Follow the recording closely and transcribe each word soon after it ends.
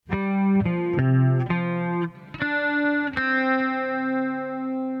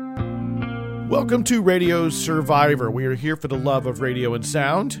Welcome to Radio Survivor. We are here for the love of radio and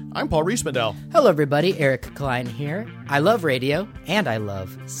sound. I'm Paul Riesmandel. Hello, everybody. Eric Klein here. I love radio and I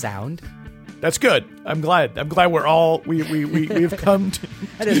love sound. That's good. I'm glad we've come to...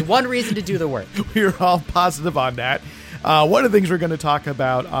 That is one reason to do the work. We're all positive on that. One of the things we're going to talk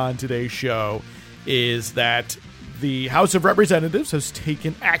about on today's show is that the House of Representatives has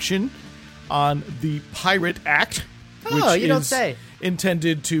taken action on the Pirate Act, which is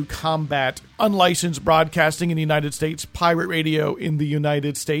intended to combat unlicensed broadcasting in the United States, pirate radio in the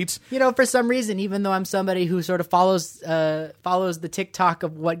United States. You know, for some reason, even though I'm somebody who sort of follows the TikTok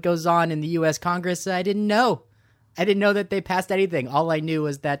of what goes on in the U.S. Congress, I didn't know. I didn't know that they passed anything. All I knew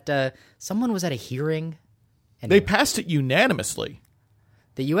was that someone was at a hearing. And they passed it unanimously.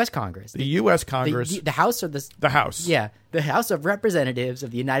 The U.S. Congress. The U.S. Congress. The House or the... The House. Yeah. The House of Representatives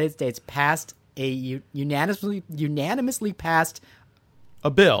of the United States passed a unanimously passed... A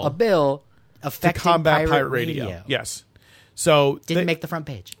bill affecting to combat pirate radio. Yes. So didn't make the front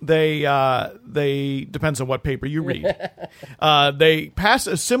page. They depends on what paper you read. They passed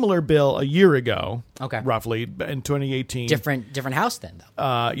a similar bill a year ago. Okay. Roughly in 2018. Different house then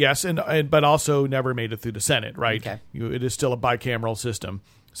though. Yes, and but also never made it through the Senate, right? Okay. It is still a bicameral system,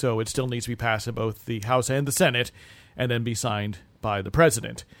 so it still needs to be passed in both the House and the Senate, and then be signed by the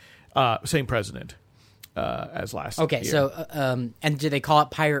president. Same president. As last year. So and do they call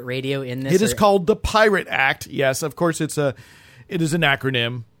it pirate radio in this? It is called the Pirate Act. Yes, of course it is an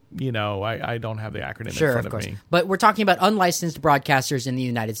acronym. You know, I don't have the acronym in front of me. But we're talking about unlicensed broadcasters in the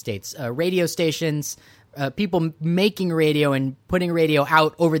United States, radio stations, people making radio and putting radio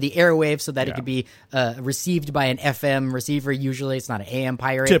out over the airwaves so that it could be received by an FM receiver. Usually it's not an AM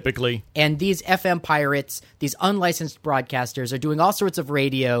pirate. Typically. And these FM pirates, these unlicensed broadcasters, are doing all sorts of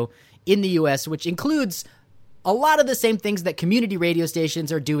radio in the U.S., which includes a lot of the same things that community radio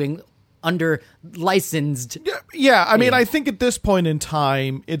stations are doing under licensed. Yeah. I mean, I think at this point in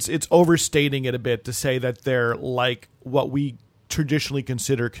time, it's overstating it a bit to say that they're like what we traditionally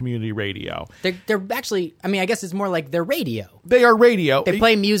consider community radio. They're actually, I mean, I guess it's more like they're radio. They are radio. They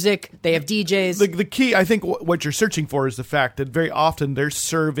play music. They have DJs. The key, I think, what you're searching for is the fact that very often they're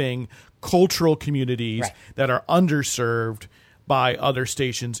serving cultural communities that are underserved by other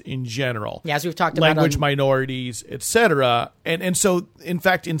stations in general. Yeah, as we've talked about. Language minorities, etc. And so, in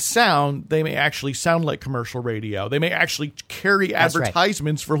fact, in sound, they may actually sound like commercial radio. They may actually carry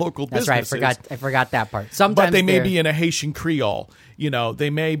advertisements for local businesses. That's right. I forgot that part. Sometimes but they may be in a Haitian Creole. You know,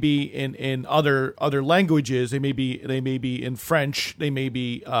 they may be in other languages. They may be in French. They may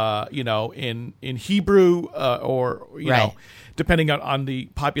be in Hebrew or you know, depending on the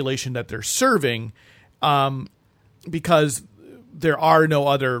population that they're serving, because there are no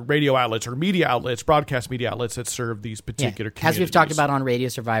other radio outlets or media outlets, broadcast media outlets that serve these particular communities. As we've talked about on Radio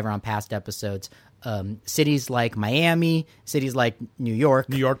Survivor on past episodes, cities like Miami, cities like New York,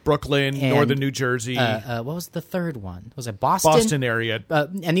 Brooklyn, and northern New Jersey. What was the third one? Was it Boston? Boston area.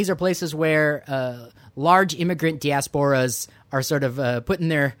 And these are places where large immigrant diasporas are sort of putting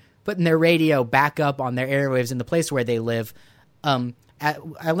their radio back up on their airwaves in the place where they live.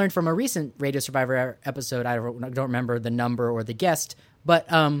 I learned from a recent Radio Survivor episode, I don't remember the number or the guest, but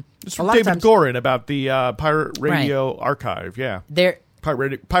it's from David Gorin about the Pirate Radio Archive,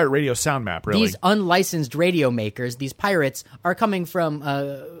 Pirate Radio sound map, really. These unlicensed radio makers, these pirates, are coming from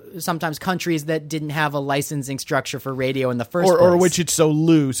sometimes countries that didn't have a licensing structure for radio in the first place. Or which it's so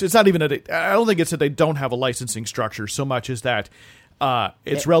loose. It's not even I don't think it's that they don't have a licensing structure so much as that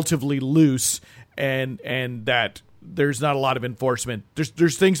it's relatively loose and that there's not a lot of enforcement.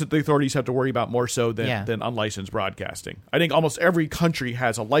 There's things that the authorities have to worry about more so than unlicensed broadcasting. I think almost every country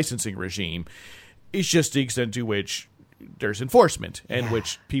has a licensing regime. It's just the extent to which there's enforcement and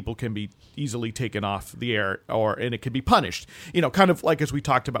which people can be easily taken off the air and it can be punished. You know, kind of like as we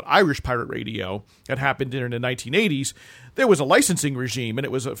talked about Irish pirate radio that happened in the 1980s, there was a licensing regime and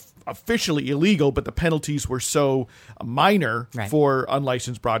it was officially illegal, but the penalties were so minor for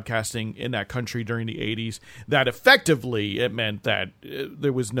unlicensed broadcasting in that country during the 80s that effectively it meant that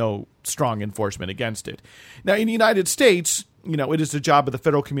there was no strong enforcement against it. Now, in the United States, you know, it is the job of the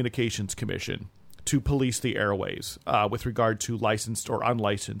Federal Communications Commission to police the airways with regard to licensed or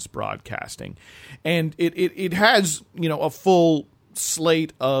unlicensed broadcasting. And it has, you know, a full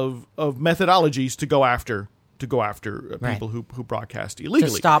slate of methodologies to go after people who broadcast illegally.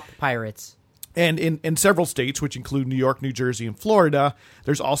 To stop pirates. And in several states, which include New York, New Jersey, and Florida,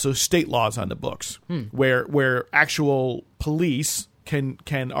 there's also state laws on the books where actual police can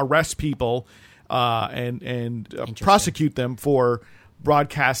arrest people and prosecute them for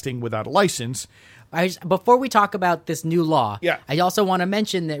broadcasting without a license. Before we talk about this new law, Yeah. I also want to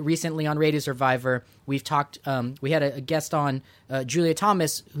mention that recently on Radio Survivor, we've talked. We had a guest on, Julia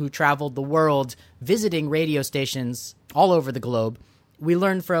Thomas, who traveled the world visiting radio stations all over the globe. We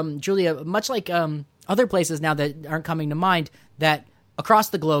learned from Julia, much like other places now that aren't coming to mind, that across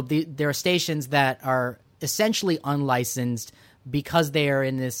the globe there are stations that are essentially unlicensed because they are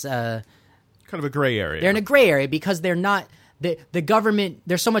in this Kind of a gray area. they're in a gray area because they're not. The government,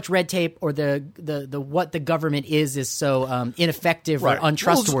 there's so much red tape, or the what the government is so ineffective or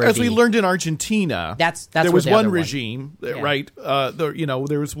untrustworthy. Well, as we learned in Argentina, that's there where was the one other one. regime, right?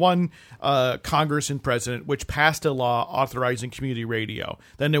 There was one Congress and president which passed a law authorizing community radio.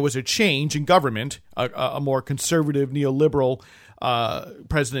 Then there was a change in government, a more conservative neoliberal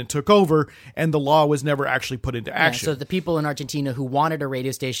president took over, and the law was never actually put into action. So the people in Argentina who wanted a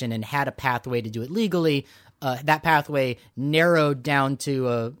radio station and had a pathway to do it legally, that pathway narrowed down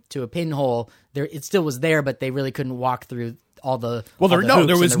to a pinhole. It still was there, but they really couldn't walk through all the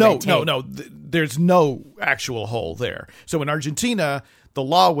there's no actual hole there. So in Argentina, the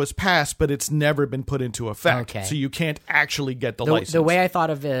law was passed, but it's never been put into effect. Okay. So you can't actually get the license. The way I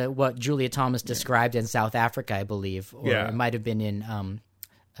thought of what Julia Thomas described in South Africa, I believe, or it might have been in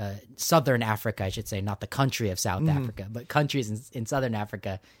Southern Africa, I should say, not the country of South Africa, but countries in Southern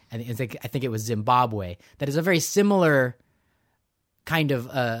Africa. And I think it was Zimbabwe. That is a very similar kind of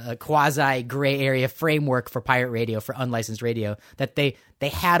a quasi gray area framework for pirate radio, for unlicensed radio. That they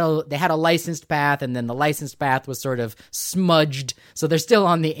had a licensed path, and then the licensed path was sort of smudged, so they're still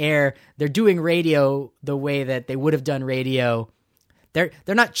on the air. They're doing radio the way that they would have done radio. They're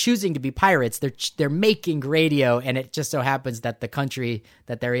not choosing to be pirates. They're making radio, and it just so happens that the country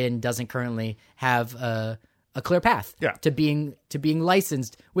that they're in doesn't currently have a clear path to being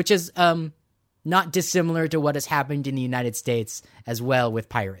licensed, which is not dissimilar to what has happened in the United States as well with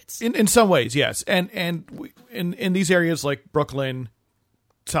pirates. In some ways, yes, and in these areas like Brooklyn,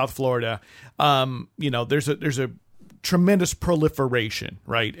 South Florida, there's a tremendous proliferation,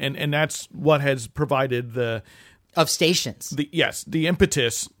 right, and that's what has provided of stations. The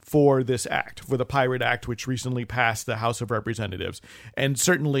impetus for this act, for the Pirate Act, which recently passed the House of Representatives. And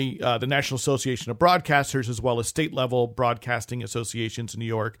certainly the National Association of Broadcasters, as well as state-level broadcasting associations in New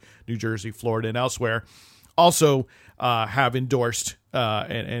York, New Jersey, Florida, and elsewhere, also have endorsed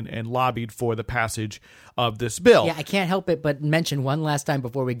and lobbied for the passage of this bill. Yeah, I can't help it but mention one last time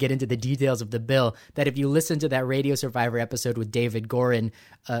before we get into the details of the bill that if you listen to that Radio Survivor episode with David Gorin,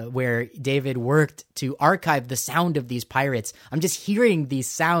 where David worked to archive the sound of these pirates, I'm just hearing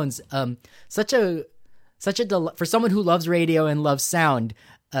these sounds. Such a for someone who loves radio and loves sound.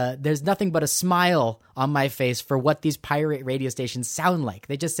 There's nothing but a smile on my face for what these pirate radio stations sound like.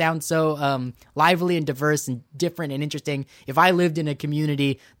 They just sound so lively and diverse and different and interesting. If I lived in a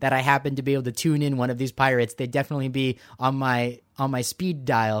community that I happened to be able to tune in one of these pirates, they'd definitely be on my speed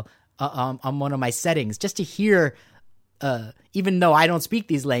dial, on one of my settings, just to hear, even though I don't speak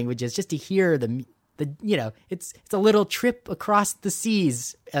these languages, just to hear it's a little trip across the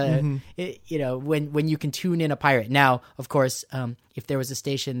seas, when you can tune in a pirate. Now, of course, if there was a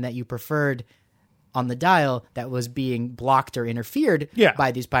station that you preferred on the dial that was being blocked or interfered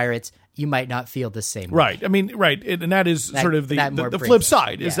by these pirates, you might not feel the same way. Right. I mean, right. And that is sort of the flip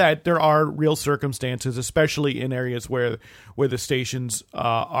side is that there are real circumstances, especially in areas where the stations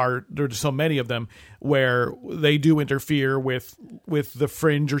there's so many of them, where they do interfere with the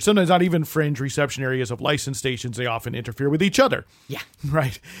fringe, or sometimes not even fringe reception areas of licensed stations. They often interfere with each other. Yeah.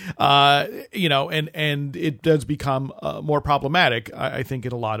 Right. And it does become more problematic, I think,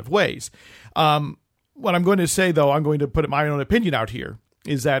 in a lot of ways. What I'm going to say, though, I'm going to put my own opinion out here,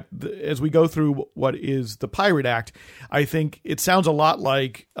 is that as we go through what is the Pirate Act, I think it sounds a lot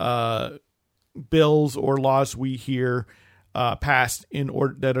like bills or laws we hear passed in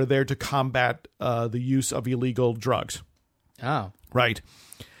order that are there to combat the use of illegal drugs. Oh, right.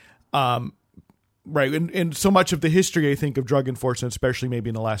 Right. And so much of the history, I think, of drug enforcement, especially maybe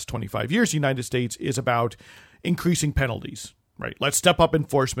in the last 25 years, the United States, is about increasing penalties. Right. Let's step up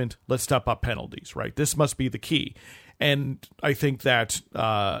enforcement. Let's step up penalties. Right. This must be the key. And I think that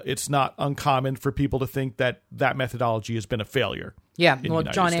it's not uncommon for people to think that methodology has been a failure. Yeah. Well,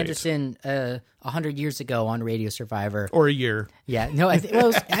 John Anderson, 100 years ago on Radio Survivor, or a year. Yeah. No,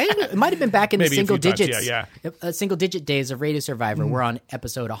 it might have been back in the single digits. Yeah. Single digit days of Radio Survivor. We're on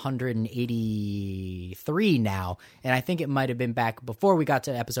episode 183 now, and I think it might have been back before we got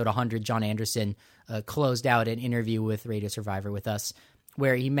to episode 100. John Anderson closed out an interview with Radio Survivor with us,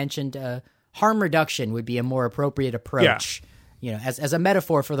 where he mentioned harm reduction would be a more appropriate approach. Yeah. As a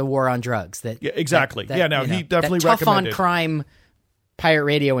metaphor for the war on drugs. That exactly. That, he definitely that tough recommended on crime pirate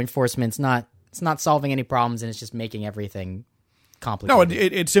radio enforcement's not solving any problems, and it's just making everything complicated. No,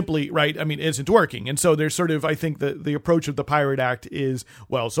 it simply, right, I mean, isn't working. And so there's sort of, I think, the approach of the Pirate Act is,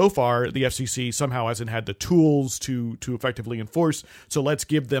 well, so far, the FCC somehow hasn't had the tools to effectively enforce, so let's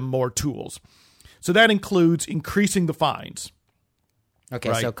give them more tools. So that includes increasing the fines. Okay,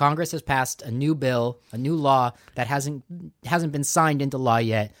 right? So Congress has passed a new bill, a new law that hasn't been signed into law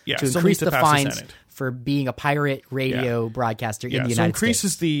yet to still increase needs to the pass the fines Senate. for being a pirate radio broadcaster in the United States.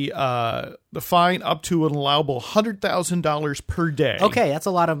 So increases the fine up to an allowable $100,000 per day. Okay, that's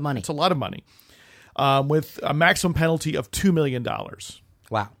a lot of money. It's a lot of money, with a maximum penalty of $2 million.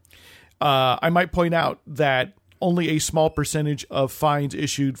 Wow. I might point out that only a small percentage of fines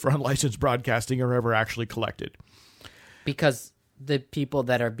issued for unlicensed broadcasting are ever actually collected. Because the people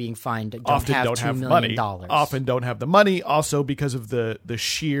that are being fined Often have don't $2 have million. money. Often don't have the money. Also, because of the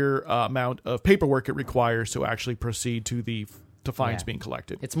sheer amount of paperwork it requires to actually proceed to fines being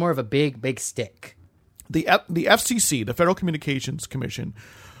collected. It's more of a big stick. The FCC, the Federal Communications Commission,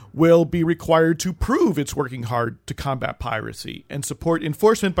 will be required to prove it's working hard to combat piracy and support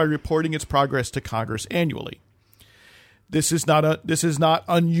enforcement by reporting its progress to Congress annually. This is not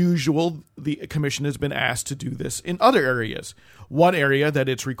unusual. The commission has been asked to do this in other areas. One area that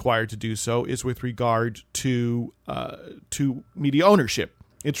it's required to do so is with regard to media ownership.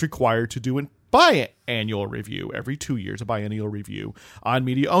 It's required to do a biannual review every 2 years, a biennial review on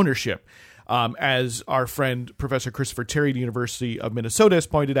media ownership. As our friend Professor Christopher Terry at the University of Minnesota has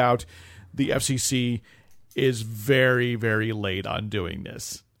pointed out, the FCC is very, very late on doing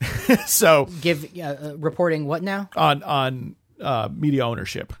this. So reporting what now on media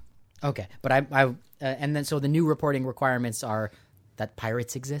ownership. Okay, but I and then so the new reporting requirements are that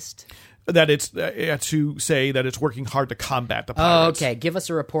pirates exist. That it's to say that it's working hard to combat the pirates. Oh, okay. Give us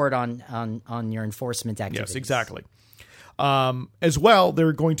a report on your enforcement activities. Yes, exactly. As well, there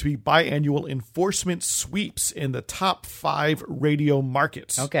are going to be biannual enforcement sweeps in the top 5 radio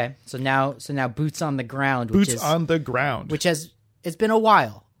markets. Okay, so now boots on the ground. Which has it's been a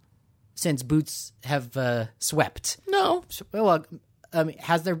while since boots have swept. No, well,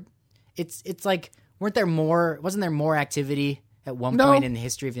 has there? It's like wasn't there more activity at one point in the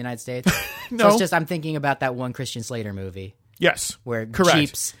history of the United States? No, so it's just I'm thinking about that one Christian Slater movie. Yes, where correct.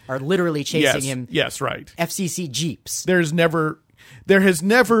 Jeeps are literally chasing him. Yes, right. FCC Jeeps. There has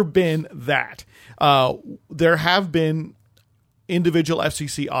never been that. There have been individual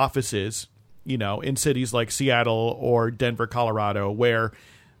FCC offices, in cities like Seattle or Denver, Colorado, where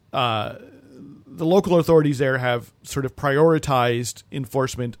the local authorities there have sort of prioritized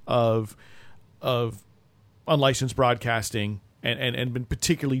enforcement of unlicensed broadcasting and been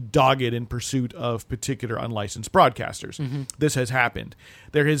particularly dogged in pursuit of particular unlicensed broadcasters. Mm-hmm. This has happened.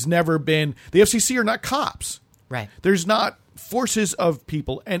 There has never been... The FCC are not cops. Right. There's not forces of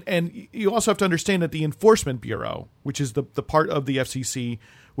people. And you also have to understand that the Enforcement Bureau, which is the part of the FCC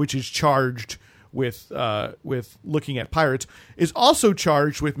which is charged with looking at pirates, is also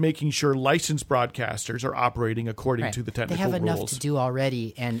charged with making sure licensed broadcasters are operating according to the technical rules. They have enough to do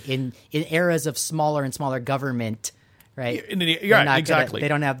already. And in eras of smaller and smaller government... Right. Exactly. They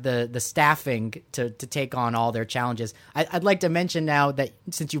don't have the staffing to take on all their challenges. I'd like to mention now that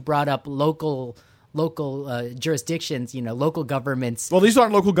since you brought up local jurisdictions, local governments. Well, these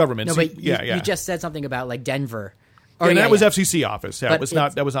aren't local governments. No, but you just said something about like Denver. That was FCC office. Yeah,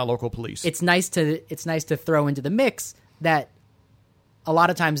 that was not local police. It's nice to throw into the mix that a lot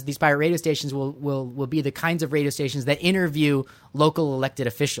of times these pirate radio stations will be the kinds of radio stations that interview local elected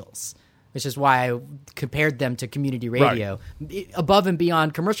officials. Which is why I compared them to community radio, above and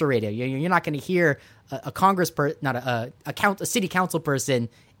beyond commercial radio. You're not going to hear a city council person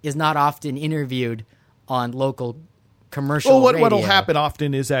is not often interviewed on local commercial radio. What'll happen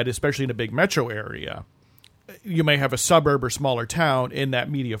often is that, especially in a big metro area, you may have a suburb or smaller town in that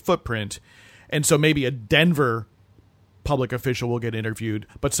media footprint, and so maybe a Denver public official will get interviewed,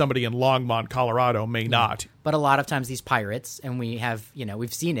 but somebody in Longmont, Colorado may not. But a lot of times these pirates, and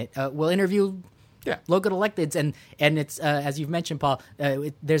we've seen it, will interview local electeds, and it's as you've mentioned, Paul.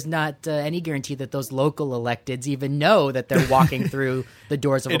 There's not any guarantee that those local electeds even know that they're walking through the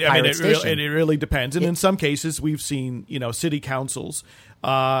doors of a pirate station. It really depends, and in some cases, we've seen city councils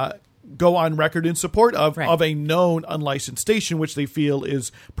go on record in support of a known unlicensed station, which they feel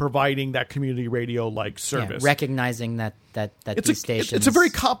is providing that community radio-like service. Recognizing that these stations... It's a very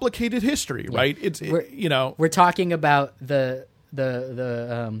complicated history, right? We're talking about the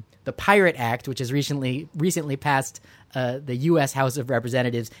the Pirate Act, which has recently passed the U.S. House of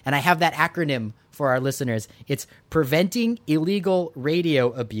Representatives, and I have that acronym for our listeners. It's Preventing Illegal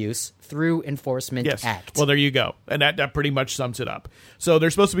Radio Abuse Through Enforcement Act. Well, there you go, and that pretty much sums it up. So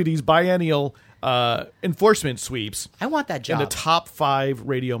there's supposed to be these biennial enforcement sweeps. I want that job in the top 5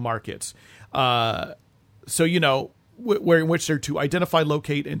 radio markets. So where in which they're to identify,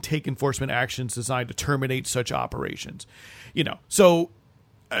 locate, and take enforcement actions designed to terminate such operations. So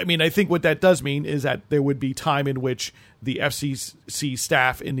I mean, I think what that does mean is that there would be time in which the FCC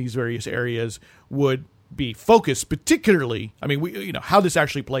staff in these various areas would be focused, particularly. I mean, how this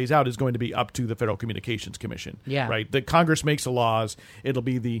actually plays out is going to be up to the Federal Communications Commission. Yeah. Right. The Congress makes the laws. It'll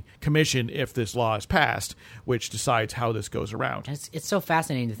be the commission, if this law is passed, which decides how this goes around. It's so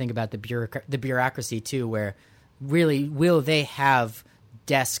fascinating to think about the bureaucracy too, where really will they have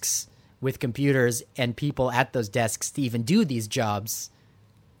desks with computers and people at those desks to even do these jobs?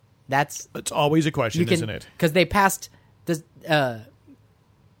 It's always a question, isn't it? Because they passed this. There's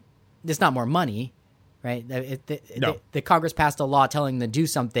not more money, right? No. The Congress passed a law telling them to do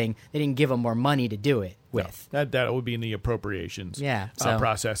something. They didn't give them more money to do it with. No, that would be in the appropriations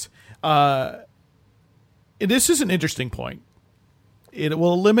process. This is an interesting point. It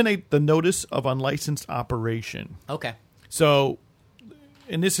will eliminate the notice of unlicensed operation. Okay. So,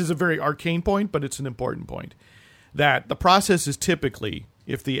 and this is a very arcane point, but it's an important point, that the process is typically,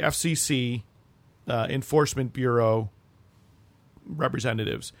 if the FCC Enforcement Bureau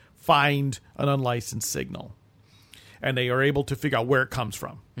representatives find an unlicensed signal and they are able to figure out where it comes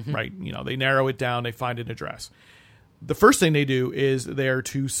from, right? They narrow it down, they find an address. The first thing they do is they're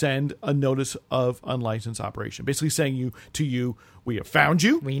to send a notice of unlicensed operation, basically saying to you, we have found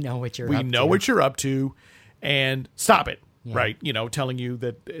you. We know what you're up to, and stop it, right? Telling you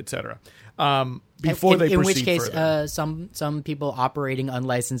that, et cetera. Before they proceed in which case, further. some people operating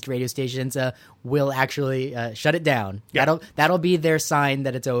unlicensed radio stations will actually shut it down. Yeah. That'll be their sign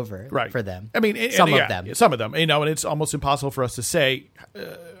that it's over for them. I mean, some of them. And it's almost impossible for us to say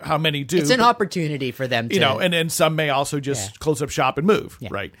how many do. It's an opportunity for them to, and then some may also just close up shop and move,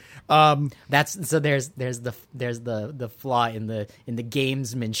 right? There's the flaw in the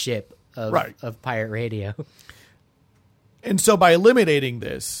gamesmanship of pirate radio. And so by eliminating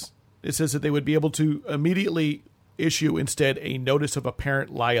this, it says that they would be able to immediately issue instead a notice of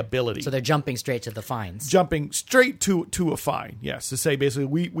apparent liability. So they're jumping straight to the fines. Jumping straight to a fine, yes. To say basically,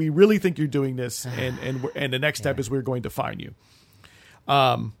 we really think you're doing this, and the next step is we're going to fine you.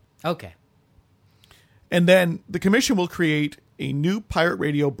 Okay. And then the commission will create a new pirate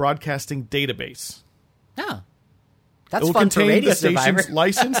radio broadcasting database. Oh. That's it will fun for contain Radio the stations Survivor.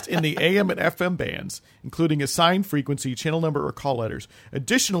 licensed in the AM and FM bands, including assigned frequency, channel number, or call letters.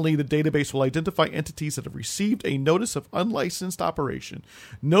 Additionally, the database will identify entities that have received a notice of unlicensed operation,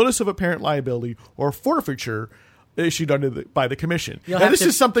 notice of apparent liability, or forfeiture issued by the commission. Now, this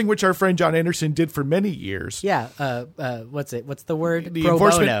is something which our friend John Anderson did for many years. Yeah. What's the word? The Pro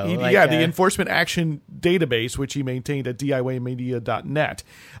enforcement, bono. The enforcement action database, which he maintained at DIYmedia.net.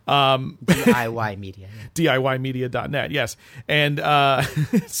 DIY Media. DIYmedia.net, yes. And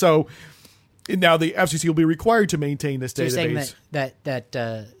so now the FCC will be required to maintain this database. You're saying that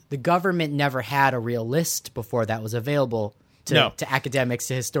the government never had a real list before that was available to academics,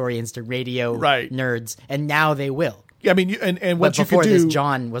 to historians, to radio nerds, and now they will. Yeah, I mean, and what you could do... Before this,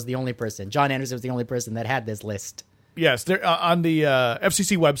 John was the only person. John Anderson was the only person that had this list. Yes, on the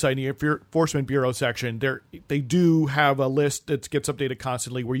FCC website, in the Enforcement Bureau section, they do have a list that gets updated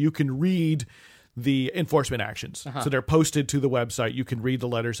constantly where you can read the enforcement actions. So they're posted to the website. You can read the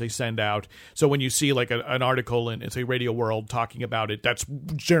letters they send out. So when you see like an article in, say, Radio World talking about it, that's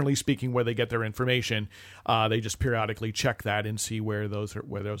generally speaking where they get their information. They just periodically check that and see where those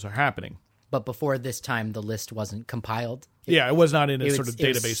are happening. But before this time, the list wasn't compiled. It was not in a sort of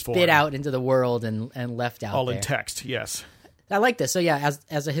database form. Spit out into the world and left out all there. In text, yes. I like this. So yeah,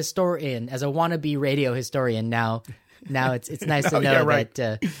 as a historian, as a wannabe radio historian, now it's nice to know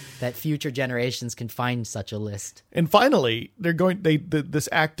that future generations can find such a list. And finally, this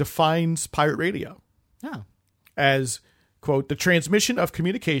act defines pirate radio as, quote, the transmission of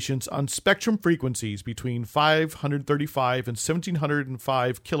communications on spectrum frequencies between 535 and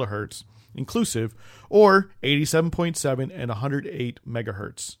 1705 kilohertz inclusive, or 87.7 and 108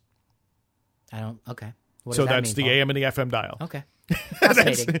 megahertz. Okay. So that's the AM and the FM dial. Okay.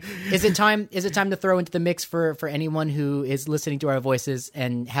 Fascinating. Is it time to throw into the mix for anyone who is listening to our voices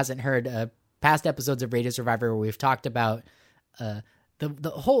and hasn't heard past episodes of Radio Survivor where we've talked about the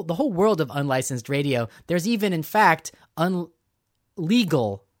whole world of unlicensed radio? There's even, in fact,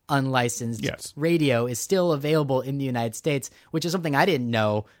 legal unlicensed Yes. radio is still available in the United States, which is something I didn't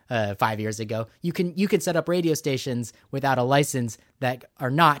know 5 years ago. You can set up radio stations without a license that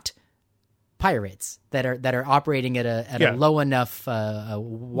are not pirates, that are operating at a low enough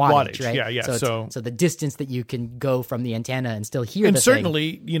wattage, right? Yeah. So the distance that you can go from the antenna and still hear And the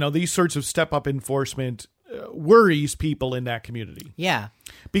certainly, thing. These sorts of step-up enforcement worries people in that community. Yeah.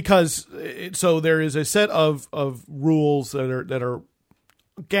 Because so there is a set of rules that are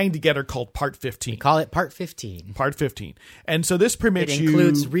gang together called Part 15. Call it Part 15. Part 15. And so this permits It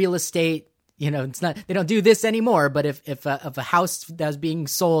includes real estate. It's not, they don't do this anymore, but if a house that was being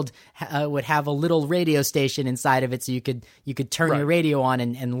sold would have a little radio station inside of it, so you could turn your radio on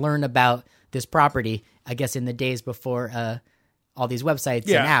and learn about this property, I guess in the days before all these websites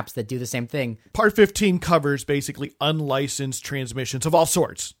and apps that do the same thing. Part 15 covers basically unlicensed transmissions of all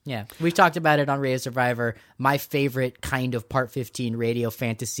sorts. Yeah. We've talked about it on Radio Survivor. My favorite kind of Part 15 radio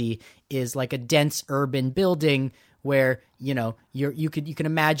fantasy is like a dense urban building where, you can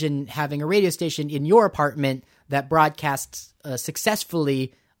imagine having a radio station in your apartment that broadcasts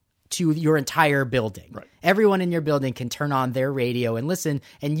successfully to your entire building. Right. Everyone in your building can turn on their radio and listen,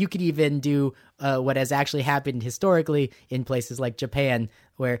 and you could even do what has actually happened historically in places like Japan,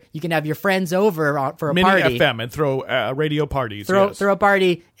 where you can have your friends over for a Mini party. FM and throw radio parties. Throw yes. a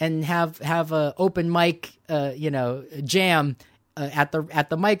party and have a open mic, jam at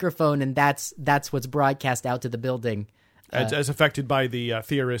the microphone, and that's what's broadcast out to the building. As affected by the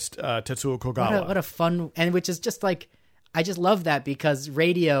theorist Tetsuo Kogawa. What a fun, and which is just like, I just love that because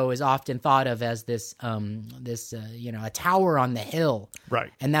radio is often thought of as this a tower on the hill.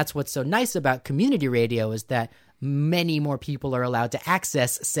 Right. And that's what's so nice about community radio is that many more people are allowed to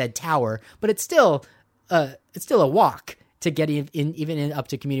access said tower, but it's still a walk to get even up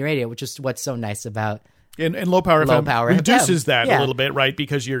to community radio, which is what's so nice about. And low power FM reduces FM. that a little bit, right?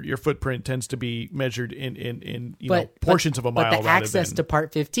 Because your footprint tends to be measured in portions of a mile. But the access to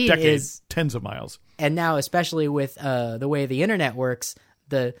Part 15 is tens of miles. And now, especially with the way the internet works,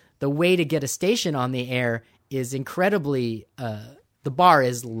 the way to get a station on the air is incredibly. The bar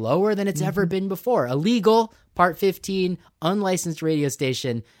is lower than it's ever been before. A legal Part 15 unlicensed radio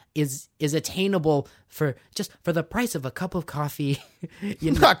station is attainable for the price of a cup of coffee.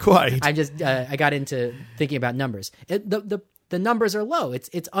 Not quite. I got into thinking about numbers. The numbers are low.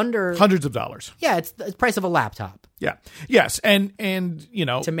 It's under hundreds of dollars. Yeah, it's the price of a laptop. Yeah. Yes, and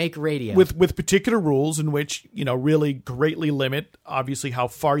to make radio with particular rules in which really greatly limit obviously how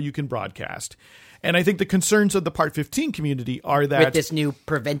far you can broadcast. And I think the concerns of the Part 15 community are that with this new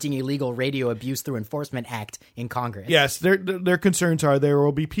Preventing Illegal Radio Abuse Through Enforcement Act in Congress. Yes, their concerns are there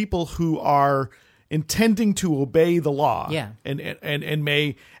will be people who are intending to obey the law, and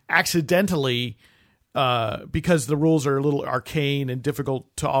may accidentally, because the rules are a little arcane and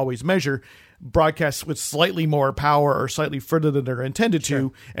difficult to always measure, broadcast with slightly more power or slightly further than they're intended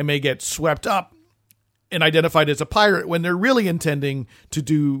to, and may get swept up and identified as a pirate when they're really intending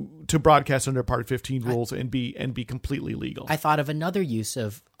to broadcast under Part 15 rules and be completely legal. I thought of another use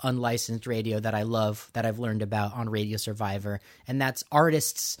of unlicensed radio that I love that I've learned about on Radio Survivor, and that's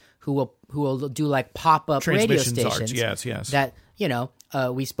artists who will do like pop-up radio stations. Yes. That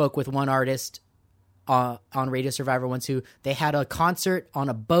we spoke with one artist on Radio Survivor once who they had a concert on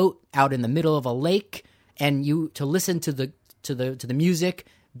a boat out in the middle of a lake, and to listen to the music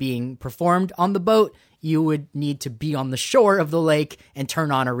being performed on the boat, you would need to be on the shore of the lake and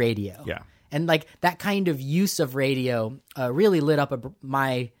turn on a radio. Yeah. And like that kind of use of radio really lit up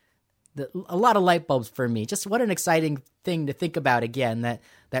a lot of light bulbs for me. Just what an exciting thing to think about again,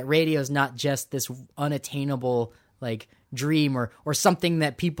 that radio is not just this unattainable like dream or something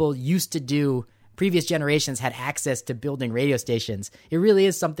that people used to do. Previous generations had access to building radio stations. It really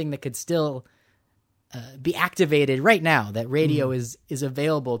is something that could still be activated right now, that radio is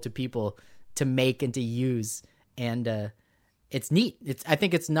available to people to make and to use. And it's neat. I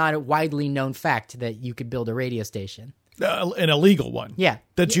think it's not a widely known fact that you could build a radio station. An illegal one. Yeah.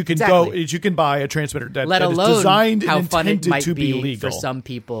 That you can exactly. you can buy a transmitter that Let is alone designed how and fun it intended might to be legal. for some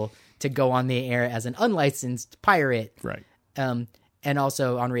people to go on the air as an unlicensed pirate. Right. And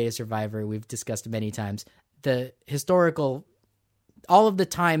also on Radio Survivor, we've discussed many times the historical, all of the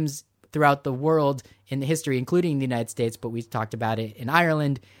times throughout the world in the history, including the United States, but we've talked about it in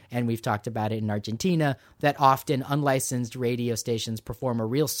Ireland and we've talked about it in Argentina, that often unlicensed radio stations perform a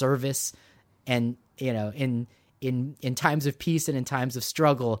real service. And, in times of peace and in times of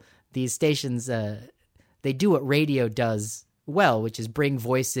struggle, these stations, they do what radio does well, which is bring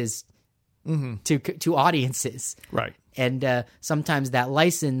voices to audiences. Right. And sometimes that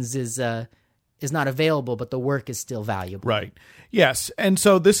license is is not available, but the work is still valuable. Right. Yes. And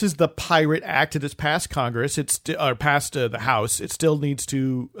so this is the Pirate Act. It has passed Congress. It's passed the House. It still needs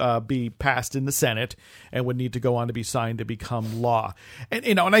to be passed in the Senate and would need to go on to be signed to become law. And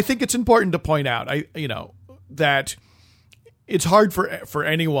and I think it's important to point out that it's hard for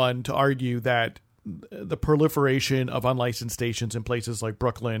anyone to argue that the proliferation of unlicensed stations in places like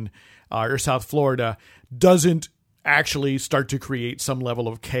Brooklyn or South Florida doesn't actually start to create some level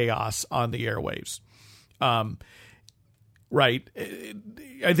of chaos on the airwaves. Right.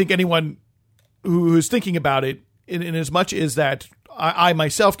 I think anyone who is thinking about it, in as much as that I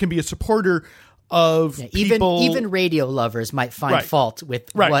myself can be a supporter of people. Even radio lovers might find fault with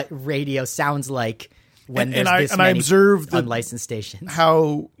what radio sounds like when there's this many unlicensed stations.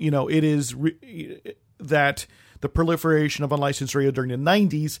 How, it is that the proliferation of unlicensed radio during the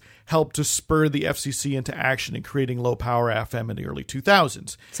 90s helped to spur the FCC into action in creating low-power FM in the early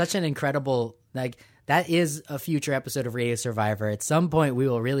 2000s. Such an incredible, that is a future episode of Radio Survivor. At some point, we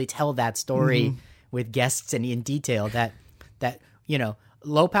will really tell that story with guests and in detail that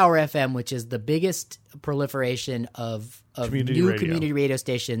low-power FM, which is the biggest proliferation of community radio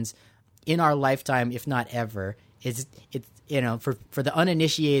stations in our lifetime, if not ever, for the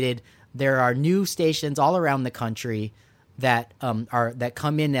uninitiated, there are new stations all around the country that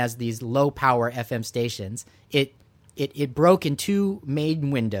come in as these low power FM stations. It broke in two main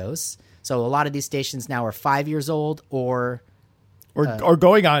windows, so a lot of these stations now are 5 years old or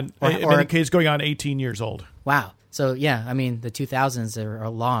going on in many cases going on 18 years old. Wow. So yeah, I mean the 2000s are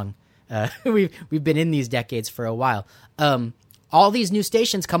long. We've been in these decades for a while. All these new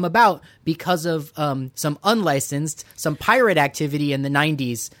stations come about because of some unlicensed, some pirate activity in the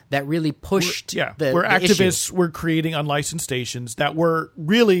 90s that really pushed where the activists issue. were creating unlicensed stations that were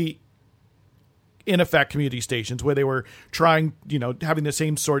really, in effect, community stations where they were trying, having the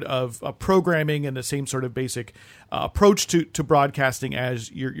same sort of programming and the same sort of basic approach to broadcasting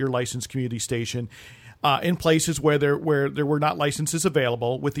as your licensed community station. In places where there were not licenses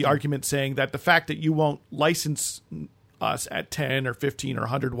available, with the argument saying that the fact that you won't license us at 10 or 15 or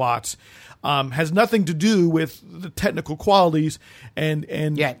 100 watts has nothing to do with the technical qualities and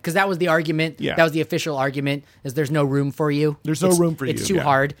because that was the argument. That was the official argument, is there's no room for you. There's no room for you. It's too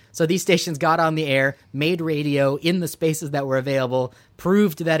hard. So these stations got on the air, made radio in the spaces that were available,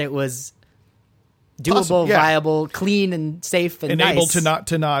 proved that it was doable, viable, clean, and safe, and able nice.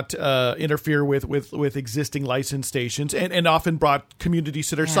 to not interfere with existing licensed stations, and often brought communities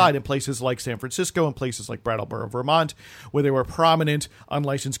to their side in places like San Francisco and places like Brattleboro, Vermont, where there were prominent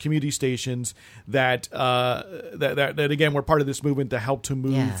unlicensed community stations that again were part of this movement to help to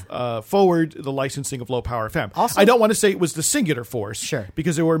move forward the licensing of low power FM. Also, I don't want to say it was the singular force,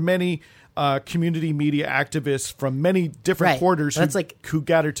 because there were many community media activists from many different quarters who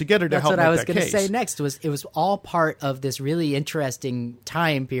gathered together to help make that case. That's what I was going to say next. It was all part of this really interesting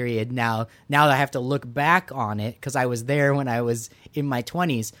time period. Now that I have to look back on it, because I was there when I was in my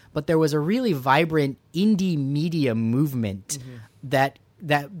 20s, but there was a really vibrant indie media movement that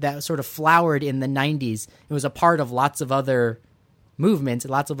sort of flowered in the 90s. It was a part of lots of other movements,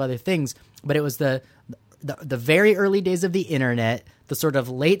 lots of other things, but it was the very early days of the internet, the sort of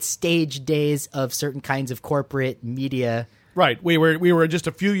late stage days of certain kinds of corporate media. Right. We were just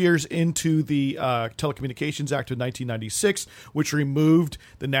a few years into the Telecommunications Act of 1996, which removed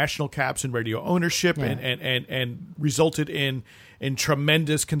the national caps in radio ownership and resulted in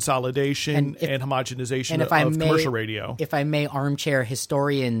tremendous consolidation and homogenization of commercial radio. If I may armchair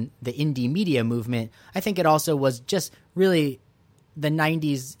historian the indie media movement, I think it also was just really the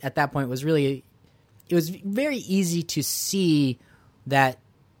 90s at that point was really... It was very easy to see that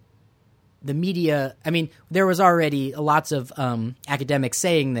the media, I mean, there was already lots of academics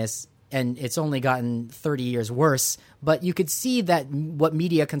saying this, and it's only gotten 30 years worse, but you could see that what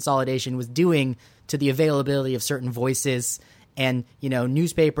media consolidation was doing to the availability of certain voices, and,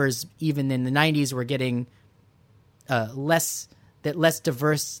 newspapers, even in the 90s, were getting less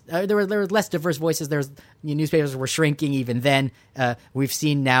diverse. There were less diverse voices. Newspapers were shrinking even then. We've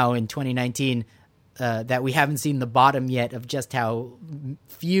seen now in 2019 that we haven't seen the bottom yet of just how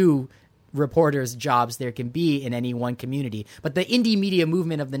few reporters' jobs there can be in any one community. But the indie media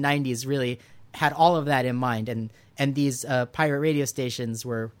movement of the 90s really had all of that in mind, and these pirate radio stations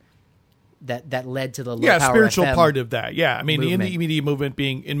were that led to the low power spiritual FM part of that. Yeah, I mean movement. The indie media movement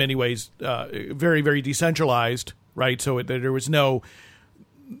being in many ways very, very decentralized, right? So there was no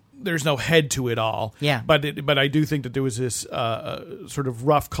there's no head to it all. Yeah. But I do think that there was this sort of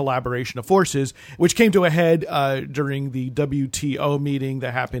rough collaboration of forces, which came to a head during the WTO meeting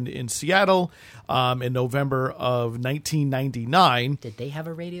that happened in Seattle in November of 1999. Did they have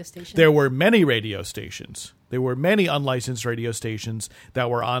a radio station? There were many radio stations. There were many unlicensed radio stations that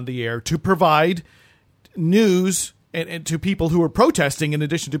were on the air to provide news and to people who were protesting, in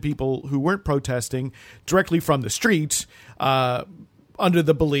addition to people who weren't protesting, directly from the streets, under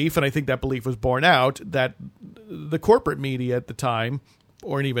the belief, and I think that belief was borne out, that the corporate media at the time,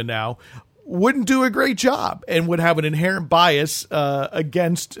 or even now, wouldn't do a great job and would have an inherent bias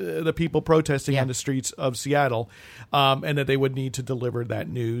against the people protesting on the streets of Seattle, and that they would need to deliver that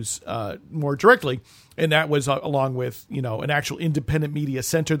news more directly. And that was along with, an actual independent media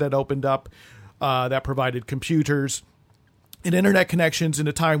center that opened up that provided computers and internet connections in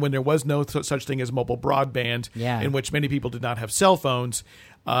a time when there was no such thing as mobile broadband, in which many people did not have cell phones,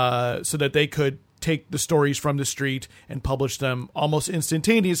 so that they could take the stories from the street and publish them almost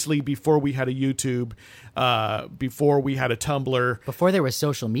instantaneously before we had a YouTube, before we had a Tumblr, before there was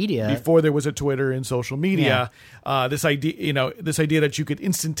social media, before there was a Twitter and social media. This idea that you could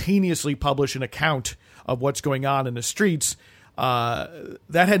instantaneously publish an account of what's going on in the streets, that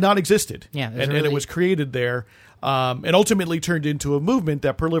had not existed. And it was created there. And ultimately turned into a movement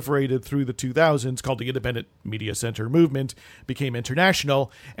that proliferated through the 2000s called the Independent Media Center Movement, became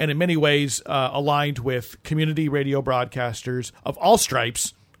international, and in many ways aligned with community radio broadcasters of all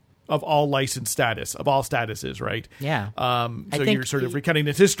stripes, of all license status, of all statuses, right? So you're sort of recounting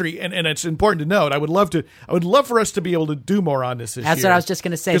this history, and it's important to note. I would love for us to be able to do more on this year. That's what I was just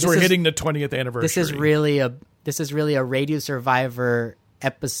going to say. Because we're hitting the 20th anniversary. This is really a Radio Survivor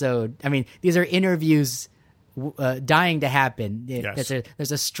episode. I mean, these are interviews dying to happen.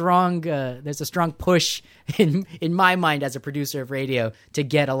 There's a strong push in my mind as a producer of radio to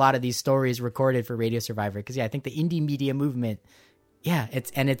get a lot of these stories recorded for Radio Survivor, because I think the indie media movement,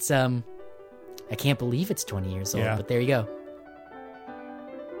 it's I can't believe it's 20 years old, but there you go.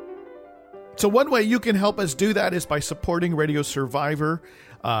 So one way you can help us do that is by supporting Radio Survivor.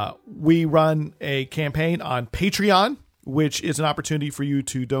 We run a campaign on Patreon, which is an opportunity for you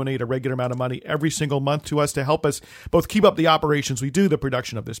to donate a regular amount of money every single month to us to help us both keep up the operations we do, the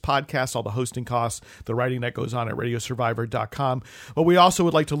production of this podcast, all the hosting costs, the writing that goes on at radiosurvivor.com. But we also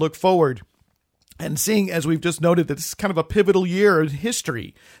would like to look forward and seeing, as we've just noted, that this is kind of a pivotal year in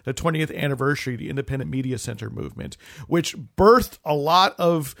history, the 20th anniversary of the Independent Media Center movement, which birthed a lot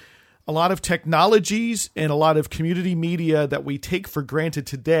of technologies and a lot of community media that we take for granted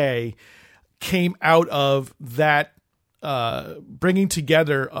today, came out of that bringing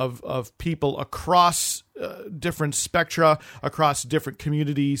together of people across different spectra, across different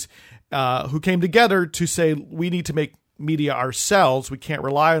communities, who came together to say, we need to make media ourselves. We can't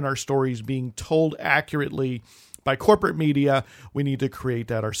rely on our stories being told accurately by corporate media. We need to create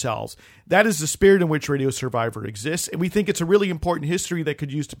that ourselves. That is the spirit in which Radio Survivor exists, and we think it's a really important history that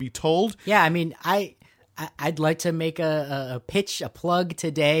could use to be told. Yeah, I mean, I'd like to make a pitch, a plug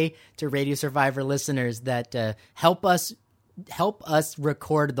today to Radio Survivor listeners that help us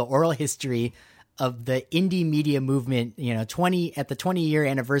record the oral history of the indie media movement. 20-year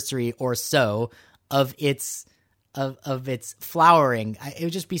anniversary or so of its flowering. It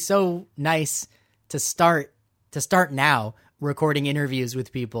would just be so nice to start now recording interviews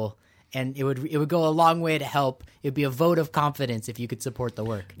with people. And it would go a long way to help. It'd be a vote of confidence if you could support the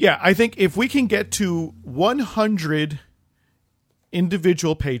work. Yeah, I think if we can get to 100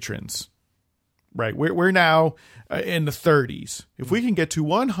 individual patrons, right? We're now in the 30s. If we can get to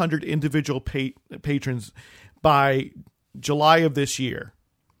 100 individual patrons by July of this year,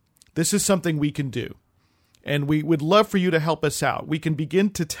 this is something we can do. And we would love for you to help us out. We can begin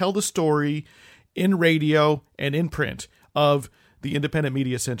to tell the story in radio and in print of the Independent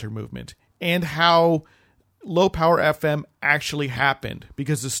Media Center movement and how Low Power FM actually happened,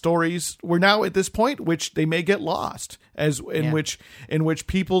 because the stories were now at this point which they may get lost, in which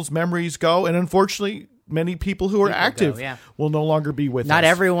people's memories go, and unfortunately many people who are active will no longer be with us. Not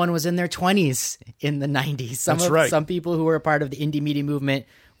everyone was in their 20s in the 90s. Some people who were a part of the indie media movement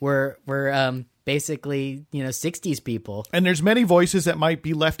were basically 60s people. And there's many voices that might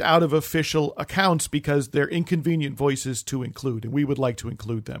be left out of official accounts because they're inconvenient voices to include, and we would like to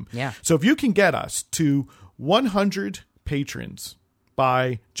include them. So if you can get us to 100 patrons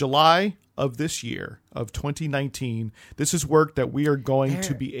by July of this year, of 2019, this is work that we are going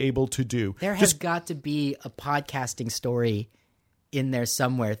to be able to do. There has got to be a podcasting story in there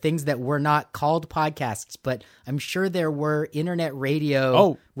somewhere, things that were not called podcasts, but I'm sure there were internet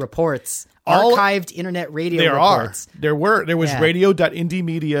radio reports, archived internet radio reports. There was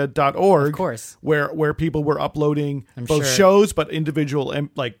radio.indiemedia.org, of course, where people were uploading both sure. shows, but individual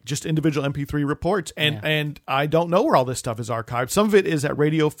MP3 reports. And I don't know where all this stuff is archived. Some of it is at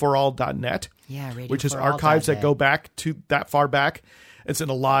radioforall.net, which is archives that go back to that far back. It's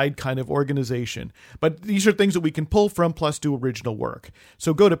an allied kind of organization. But these are things that we can pull from plus do original work.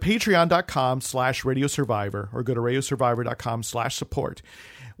 So go to patreon.com/radiosurvivor or go to radiosurvivor.com/support.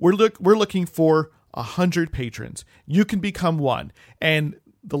 We're looking for 100 patrons. You can become one. And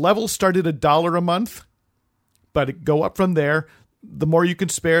the levels start at $1 a month, but go up from there. The more you can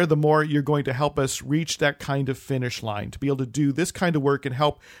spare, the more you're going to help us reach that kind of finish line, to be able to do this kind of work and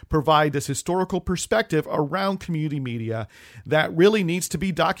help provide this historical perspective around community media that really needs to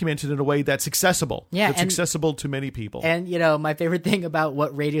be documented in a way that's accessible. That's accessible to many people. And, my favorite thing about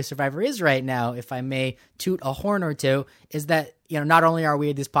what Radio Survivor is right now, if I may toot a horn or two, is that, not only are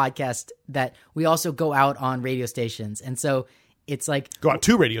we this podcast, that we also go out on radio stations. And so it's like go out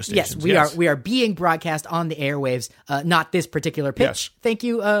to radio stations. Yes, we are being broadcast on the airwaves. Not this particular pitch. Yes. Thank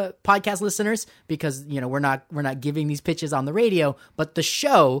you, podcast listeners, because we're not giving these pitches on the radio, but the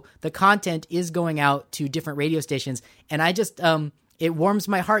show, the content is going out to different radio stations, and I just it warms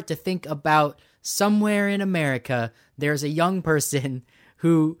my heart to think about somewhere in America there's a young person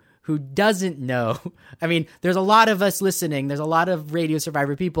who doesn't know. I mean, there's a lot of us listening. There's a lot of Radio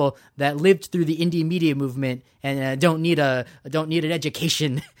Survivor people that lived through the indie media movement and don't need an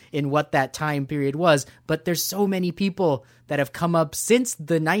education in what that time period was. But there's so many people that have come up since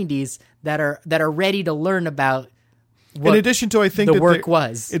the 90s that are ready to learn about what in addition to, I think the that work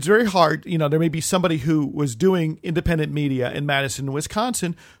was. It's very hard. There may be somebody who was doing independent media in Madison,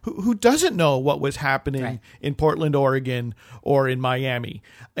 Wisconsin, who doesn't know what was happening in Portland, Oregon, or in Miami.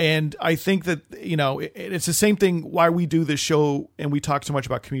 And I think that, it's the same thing why we do this show and we talk so much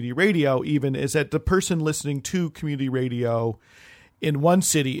about community radio, even, is that the person listening to community radio in one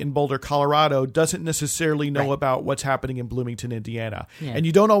city in Boulder, Colorado, doesn't necessarily know about what's happening in Bloomington, Indiana. Yeah. And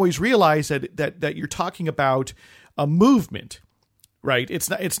you don't always realize that you're talking about a movement, right? It's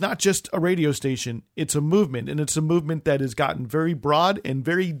not just a radio station. It's a movement, and it's a movement that has gotten very broad and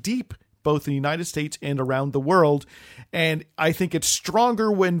very deep, both in the United States and around the world. And I think it's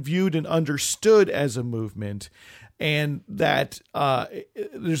stronger when viewed and understood as a movement, and that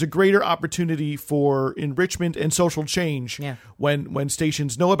there's a greater opportunity for enrichment and social change when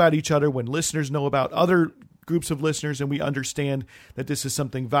stations know about each other, when listeners know about other groups of listeners, and we understand that this is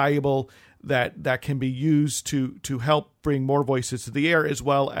something valuable that can be used to help bring more voices to the air, as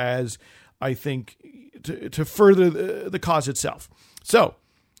well as, I think, to further the cause itself. So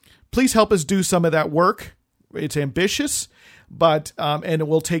please help us do some of that work. It's ambitious, but and it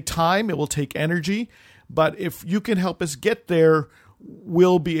will take time. It will take energy. But if you can help us get there,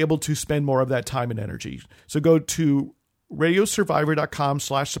 we'll be able to spend more of that time and energy. So go to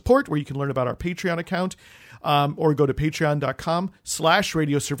radiosurvivor.com/support, where you can learn about our Patreon account. Or go to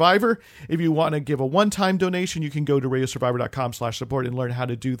patreon.com/radiosurvivor. If you want to give a one-time donation, you can go to radiosurvivor.com/support and learn how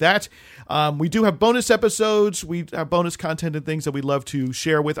to do that. We do have bonus episodes. We have bonus content and things that we love to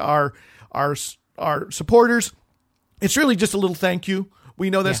share with our supporters. It's really just a little thank you.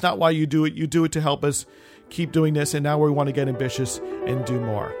 We know that's not why you do it. You do it to help us keep doing this, and now we want to get ambitious and do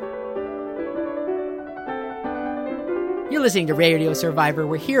more. You're listening to Radio Survivor.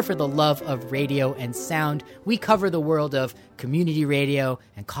 We're here for the love of radio and sound. We cover the world of community radio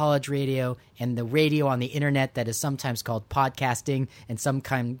and college radio and the radio on the internet that is sometimes called podcasting and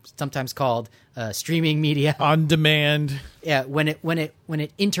sometimes called streaming media. On demand. Yeah, when it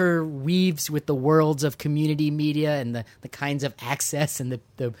interweaves with the worlds of community media and the kinds of access and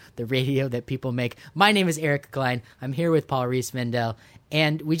the radio that people make. My name is Eric Klein. I'm here with Paul Rees-Mendel,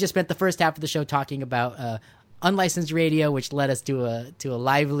 and we just spent the first half of the show talking about unlicensed radio, which led us to a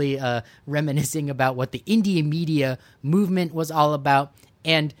lively reminiscing about what the indie media movement was all about.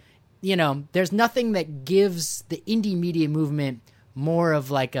 And there's nothing that gives the indie media movement more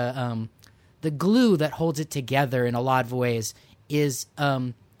of like the glue that holds it together in a lot of ways is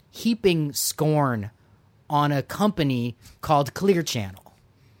heaping scorn on a company called Clear Channel.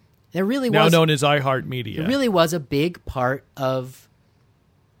 There really now was known as iHeartMedia. It really was a big part of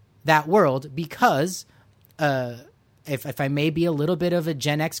that world because. If I may be a little bit of a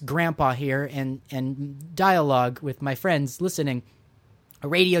Gen X grandpa here and dialogue with my friends listening,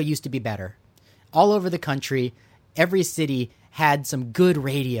 radio used to be better. All over the country, every city had some good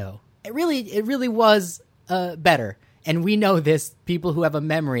radio. It really was better. And we know this, people who have a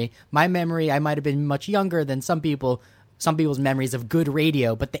memory. My memory, I might have been much younger than some people. some people's memories of good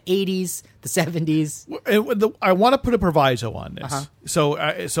radio, but the 80s, the 70s. I want to put a proviso on this, so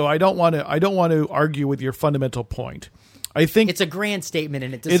I don't want to argue with your fundamental point. I think it's a grand statement,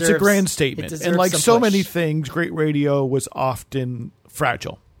 and it's a grand statement, and like so push. many things, great radio was often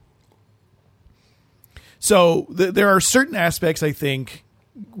fragile. So there are certain aspects, I think,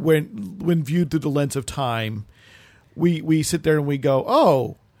 when viewed through the lens of time, we sit there and we go,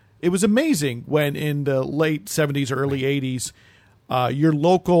 oh, it was amazing when in the late 70s or early 80s, your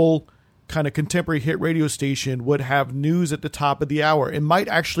local kind of contemporary hit radio station would have news at the top of the hour and might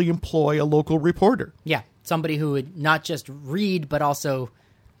actually employ a local reporter. Yeah, somebody who would not just read, but also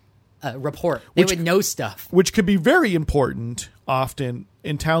report. They would know stuff. Which could be very important often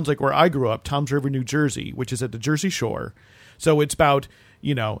in towns like where I grew up, Toms River, New Jersey, which is at the Jersey Shore. So it's about,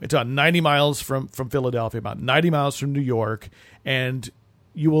 it's about 90 miles from Philadelphia, about 90 miles from New York, and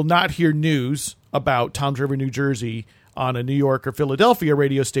you will not hear news about Toms River, New Jersey on a New York or Philadelphia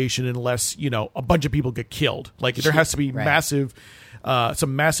radio station unless, a bunch of people get killed. Like there has to be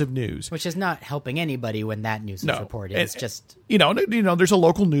some massive news. Which is not helping anybody when that news is reported. It's just... there's a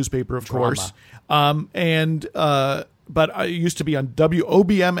local newspaper, of course. But I used to be on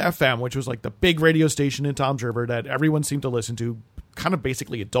WOBM FM, which was like the big radio station in Toms River that everyone seemed to listen to, kind of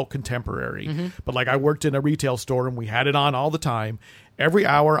basically adult contemporary. Mm-hmm. But like I worked in a retail store and we had it on all the time. Every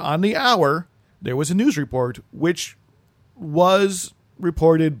hour on the hour, there was a news report, which was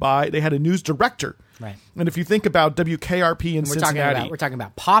reported by, they had a news director. Right. And if you think about WKRP in Cincinnati. We're talking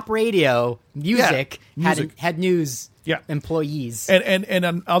about pop radio, music. Had news employees. And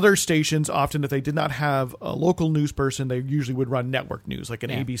on other stations, often if they did not have a local news person, they usually would run network news, like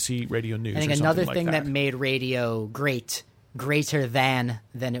an ABC Radio News. I think another thing that made radio greater than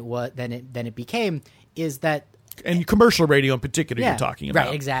it became, is that... And commercial radio in particular you're talking about.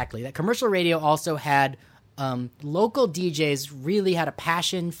 Right, exactly. That commercial radio also had... local DJs really had a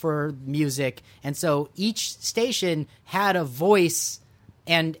passion for music, and so each station had a voice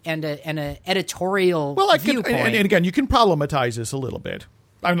and a editorial viewpoint. And again, you can problematize this a little bit.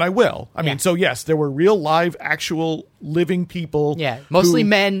 I mean, I will. I mean, so yes, there were real, live, actual, living people. Yeah, mostly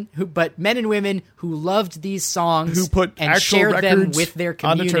men, but men and women who loved these songs, who put and actual shared them records with their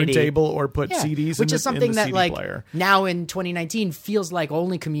community on the turntable or put CDs which in is something the that CD like player. Now in 2019 feels like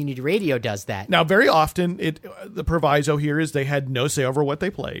only community radio does that. Now, very often, the proviso here is they had no say over what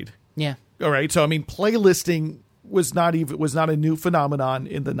they played. Yeah. All right. So I mean, playlisting was not a new phenomenon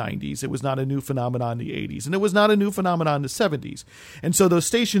in the 90s. It was not a new phenomenon in the 80s, and it was not a new phenomenon in the 70s. And so those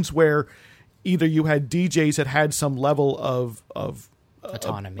stations where either you had DJs that had some level of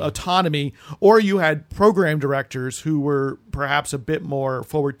autonomy, or you had program directors who were perhaps a bit more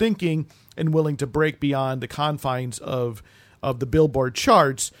forward thinking and willing to break beyond the confines of the Billboard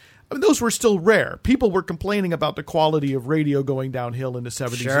charts. I mean, those were still rare. People were complaining about the quality of radio going downhill in the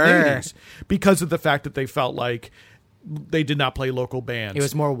 70s and 80s because of the fact that they felt like they did not play local bands. It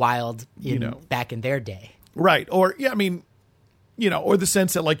was more wild, back in their day. Right. Or, or the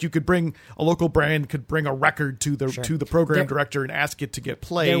sense that like you could bring a local brand could bring a record to the program director and ask it to get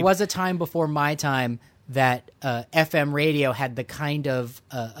played. There was a time before my time that FM radio had the kind of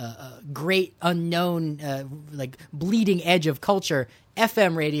great unknown, like bleeding edge of culture.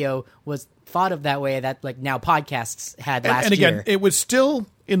 FM radio was thought of that way that like now podcasts had last year. And again, it was still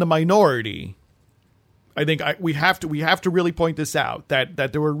in the minority. I think we have to really point this out that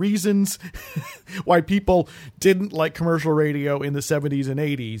there were reasons why people didn't like commercial radio in the 70s and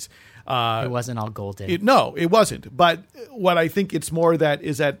 80s. It wasn't all golden. It wasn't. But what I think it's more that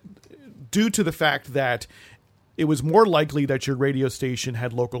is that due to the fact that it was more likely that your radio station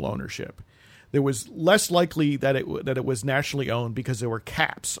had local ownership. There was less likely that it was nationally owned because there were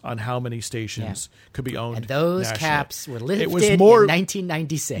caps on how many stations could be owned. And those nationally. Caps were lifted in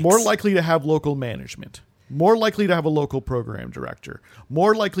 1996. More likely to have local management. More likely to have a local program director.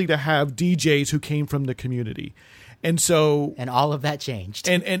 More likely to have DJs who came from the community. And all of that changed.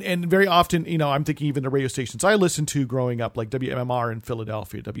 And very often, I'm thinking even the radio stations I listened to growing up, like WMMR in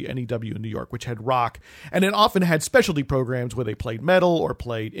Philadelphia, WNEW in New York, which had rock. And it often had specialty programs where they played metal or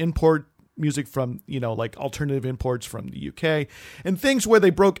played import music from, like alternative imports from the UK and things where they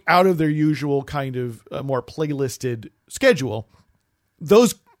broke out of their usual kind of more playlisted schedule.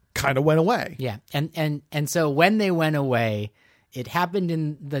 Those kind of went away. Yeah. And so when they went away, it happened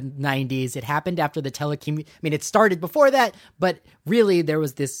in the 90s. It happened after the it started before that, but really there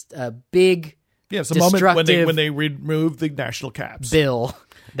was this big it's a moment when they removed the national caps bill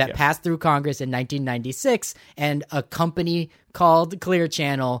that passed through Congress in 1996, and a company called Clear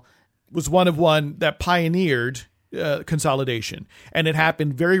Channel was one that pioneered consolidation, and it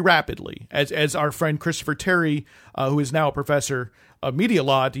happened very rapidly. As our friend Christopher Terry, who is now a professor of media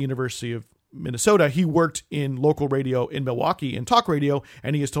law at the University of Minnesota, he worked in local radio in Milwaukee in talk radio,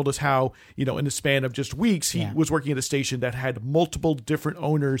 and he has told us how, in the span of just weeks, he was working at a station that had multiple different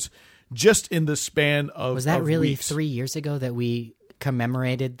owners just in the span of Was that really weeks. 3 years ago that we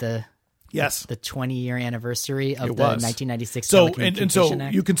commemorated the 20-year anniversary of the 1996 Telecommunication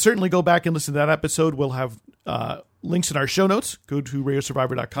Act? You can certainly go back and listen to that episode. We'll have links in our show notes. Go to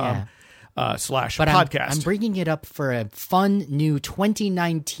radiosurvivor.com. /podcast. I'm bringing it up for a fun new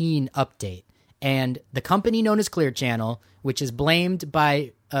 2019 update. And the company known as Clear Channel, which is blamed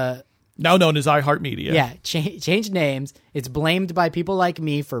by... now known as iHeartMedia. Yeah, changed names. It's blamed by people like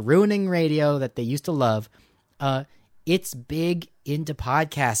me for ruining radio that they used to love. It's big into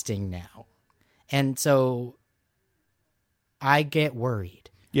podcasting now. And so I get worried.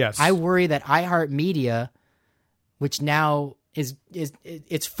 Yes. I worry that iHeartMedia, which now... is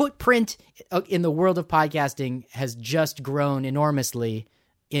its footprint in the world of podcasting has just grown enormously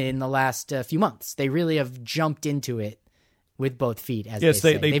in the last few months. They really have jumped into it with both feet, as they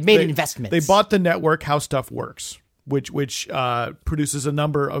say. They've made investments. They bought the network How Stuff Works, which produces a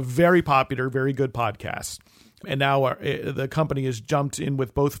number of very popular, very good podcasts. And now the company has jumped in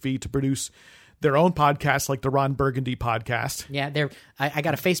with both feet to produce their own podcasts, like the Ron Burgundy podcast. Yeah, I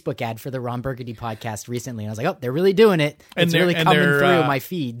got a Facebook ad for the Ron Burgundy podcast recently, and I was like, oh, they're really doing it. It's really coming through my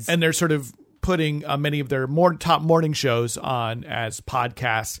feeds. And they're sort of putting many of their top morning shows on as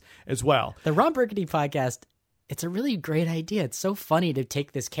podcasts as well. The Ron Burgundy podcast, it's a really great idea. It's so funny to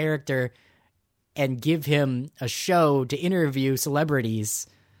take this character and give him a show to interview celebrities.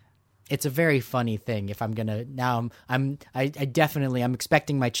 It's a very funny thing. If I'm gonna now, I'm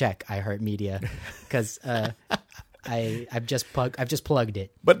expecting my check. iHeartMedia, because I've just plugged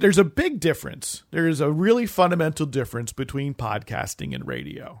it. But there's a big difference. There is a really fundamental difference between podcasting and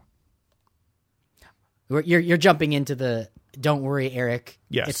radio. You're jumping into the. Don't worry, Eric.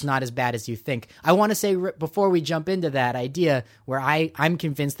 Yes. It's not as bad as you think. I want to say before we jump into that idea where I'm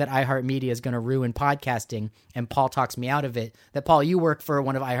convinced that iHeartMedia is going to ruin podcasting, and Paul talks me out of it, that, Paul, you work for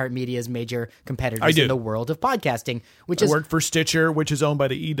one of iHeartMedia's major competitors in the world of podcasting. I work for Stitcher, which is owned by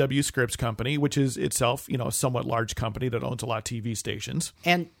the EW Scripps Company, which is itself, a somewhat large company that owns a lot of TV stations.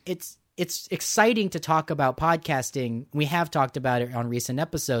 And it's exciting to talk about podcasting. We have talked about it on recent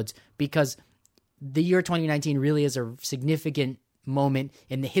episodes because the year 2019 really is a significant moment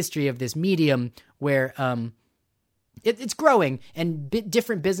in the history of this medium where it's growing and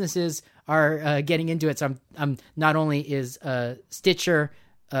different businesses are getting into it. So I'm not only is Stitcher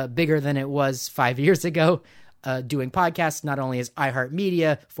bigger than it was 5 years ago doing podcasts, not only is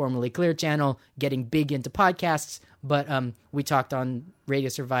iHeartMedia, formerly Clear Channel, getting big into podcasts, but we talked on Radio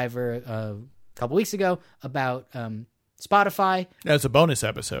Survivor a couple weeks ago about Spotify. That's a bonus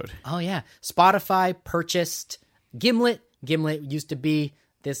episode. Oh, yeah. Spotify purchased Gimlet. Gimlet used to be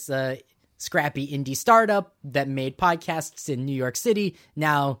this scrappy indie startup that made podcasts in New York City.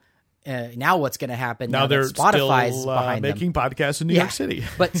 Now what's going to happen? Now they're Spotify's still behind making them. podcasts in New York City.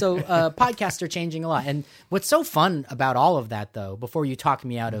 But so podcasts are changing a lot. And what's so fun about all of that, though, before you talk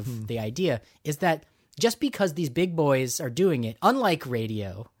me out of the idea, is that just because these big boys are doing it, unlike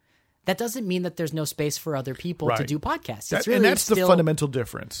radio, that doesn't mean that there's no space for other people to do podcasts. That's the fundamental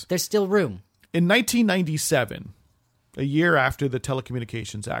difference. There's still room. In 1997, a year after the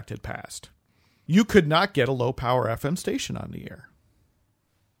Telecommunications Act had passed, you could not get a low-power FM station on the air.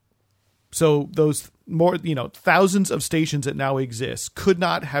 So those thousands of stations that now exist could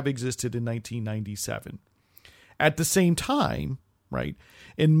not have existed in 1997. At the same time, right,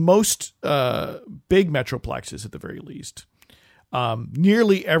 in most big metroplexes at the very least,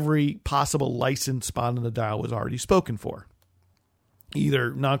 nearly every possible licensed spot on the dial was already spoken for,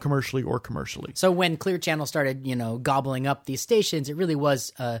 either non-commercially or commercially. So when Clear Channel started, gobbling up these stations, it really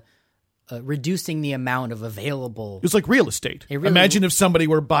was reducing the amount of available. It was like real estate. Imagine if somebody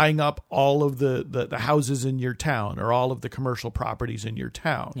were buying up all of the houses in your town or all of the commercial properties in your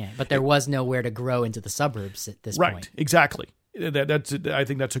town. Yeah, but there was nowhere to grow into the suburbs at this point. Right, exactly. I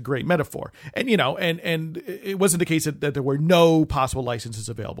think that's a great metaphor. And, and it wasn't the case that there were no possible licenses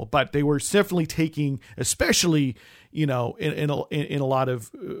available, but they were definitely taking, especially, in a lot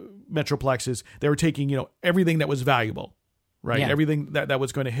of metroplexes, they were taking, everything that was valuable, right? Yeah. Everything that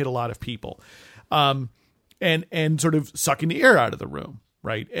was going to hit a lot of people, and sort of sucking the air out of the room.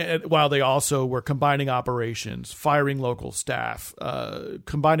 Right. And while they also were combining operations, firing local staff,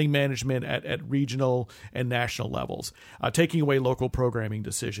 combining management at regional and national levels, taking away local programming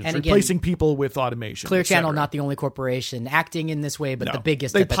decisions, and replacing people with automation. Clear Channel, not the only corporation acting in this way, but the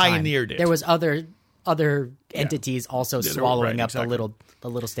biggest. They at the pioneered time. it. There was other other entities also swallowing right, up exactly. the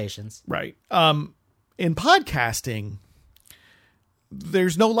little stations. Right. In podcasting,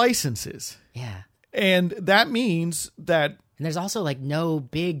 there's no licenses. Yeah. And that means that And there's also like no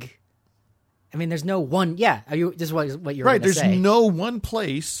big. I mean, there's no one. Yeah, this is what you're right, going to there's say. no one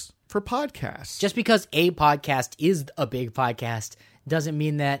place for podcasts. Just because a podcast is a big podcast doesn't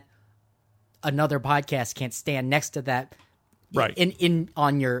mean that another podcast can't stand next to that. Right. In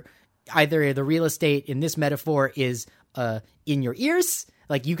on your either the real estate in this metaphor is in your ears.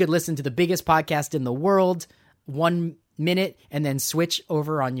 Like you could listen to the biggest podcast in the world 1 minute and then switch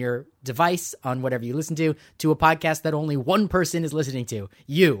over on your device on whatever you listen to a podcast that only one person is listening to,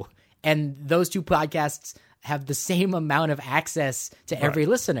 you. And those two podcasts have the same amount of access to every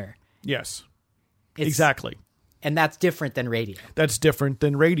listener. Yes. Exactly. And that's different than radio. That's different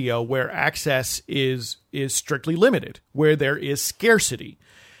than radio, where access is strictly limited, where there is scarcity.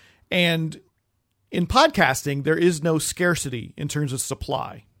 And in podcasting, there is no scarcity in terms of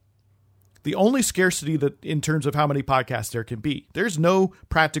supply. The only scarcity that in terms of how many podcasts there can be. There's no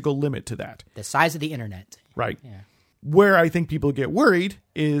practical limit to that. The size of the internet. Right. Yeah. Where I think people get worried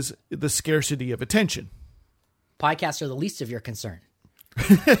is the scarcity of attention. Podcasts are the least of your concern.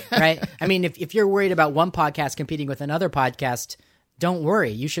 Right? I mean, if you're worried about one podcast competing with another podcast, don't worry.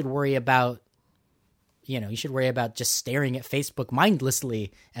 You should worry about just staring at Facebook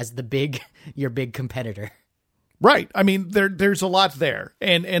mindlessly as your big competitor. Right. I mean, there's a lot there.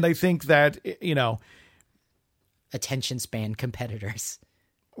 And I think that, attention span competitors.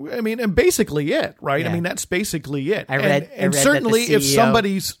 I mean, and basically it, right? Yeah. I mean, that's basically it. I read and that certainly the if CEO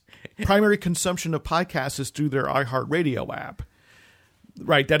somebody's primary consumption of podcasts is through their iHeartRadio app,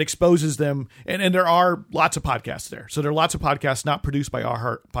 right, that exposes them. And there are lots of podcasts there. So there are lots of podcasts not produced by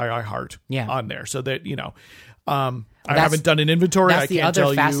iHeart on there. So that, I haven't done an inventory. I can't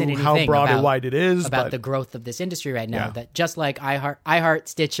tell you how broad or wide it is. About but the growth of this industry right now, that just like iHeart,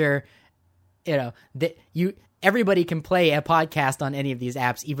 Stitcher, everybody can play a podcast on any of these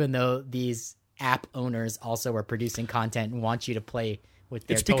apps, even though these app owners also are producing content and want you to play with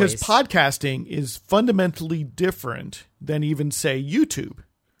their It's because toys. podcasting is fundamentally different than even, say, YouTube.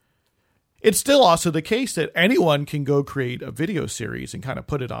 It's still also the case that anyone can go create a video series and kind of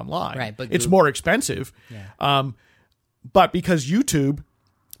put it online. Right, but it's more expensive. Yeah. But because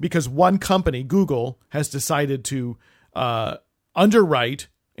one company, Google, has decided to underwrite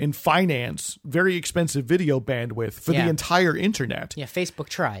and finance very expensive video bandwidth for the entire internet. Yeah, Facebook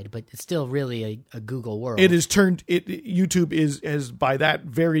tried, but it's still really a Google world. It has YouTube has by that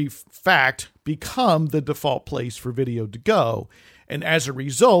very fact become the default place for video to go, and as a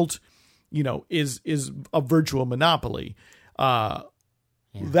result, is a virtual monopoly.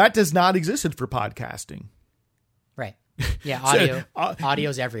 That does not exist for podcasting. Right. Yeah,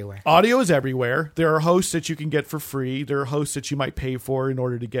 audio's everywhere. Audio is everywhere. There are hosts that you can get for free. There are hosts that you might pay for in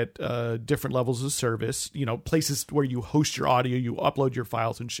order to get different levels of service. Places where you host your audio, you upload your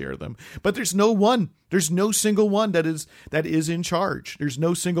files and share them. But there's no single one that is in charge. There's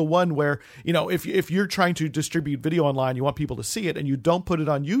no single one where, if you're trying to distribute video online, you want people to see it and you don't put it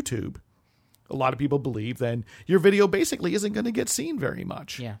on YouTube, a lot of people believe then your video basically isn't going to get seen very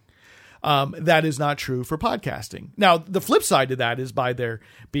much. Yeah. That is not true for podcasting. Now, the flip side to that is by there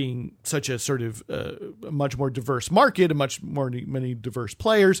being such a sort of a much more diverse market and many diverse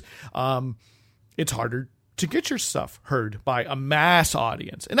players, it's harder to get your stuff heard by a mass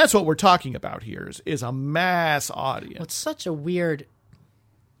audience. And that's what we're talking about here is a mass audience. Well, it's such a weird,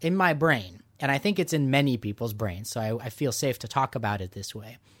 in my brain, and I think it's in many people's brains, so I feel safe to talk about it this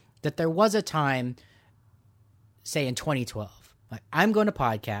way, that there was a time, say in 2012, like I'm going to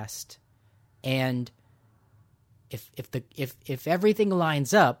podcast. And if everything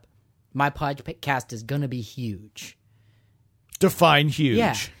lines up, my podcast is going to be huge. Define huge.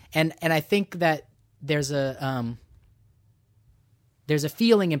 Yeah, and I think that there's a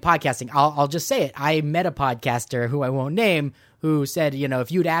feeling in podcasting. I'll just say it. I met a podcaster who I won't name who said,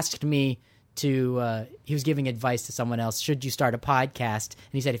 if you'd asked me to, he was giving advice to someone else, should you start a podcast?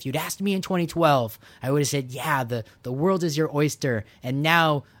 And he said, if you'd asked me in 2012, I would have said, yeah, the world is your oyster, and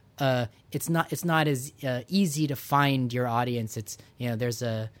now. It's not as easy to find your audience. It's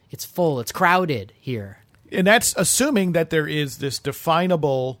it's full, it's crowded here. And that's assuming that there is this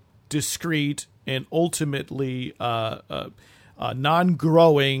definable, discrete, and ultimately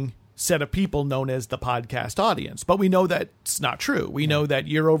non-growing set of people known as the podcast audience. But we know that's not true. We know that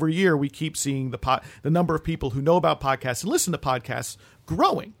year over year we keep seeing the number of people who know about podcasts and listen to podcasts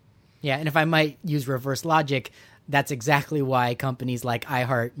growing. Yeah, and if I might use reverse logic, that's exactly why companies like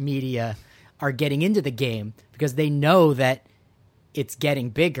iHeartMedia are getting into the game, because they know that it's getting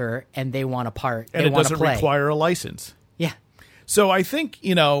bigger and they want a part. And it doesn't require a license. Yeah. So I think,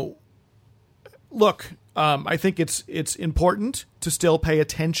 look, I think it's important to still pay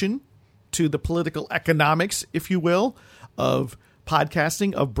attention to the political economics, if you will, of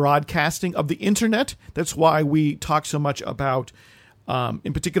podcasting, of broadcasting, of the internet. That's why we talk so much about,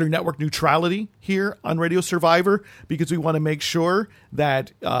 in particular, network neutrality here on Radio Survivor, because we want to make sure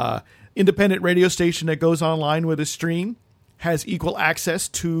that independent radio station that goes online with a stream has equal access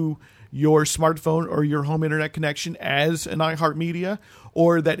to your smartphone or your home internet connection as an iHeartMedia,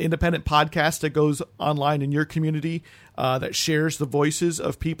 or that independent podcast that goes online in your community that shares the voices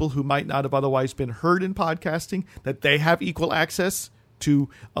of people who might not have otherwise been heard in podcasting, that they have equal access to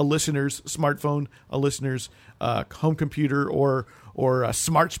a listener's smartphone, a listener's home computer, or a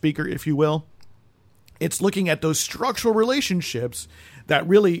smart speaker, if you will. It's looking at those structural relationships that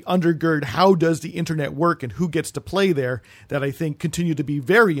really undergird how does the internet work and who gets to play there, that I think continue to be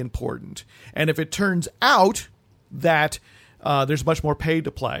very important. And if it turns out that there's much more pay to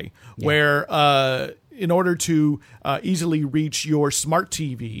play, where in order to easily reach your smart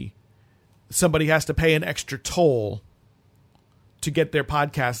TV, somebody has to pay an extra toll to get their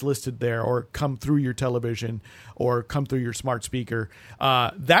podcast listed there, or come through your television, or come through your smart speaker.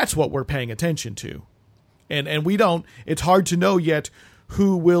 That's what we're paying attention to. And we don't, it's hard to know yet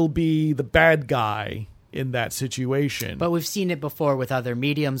who will be the bad guy in that situation. But we've seen it before with other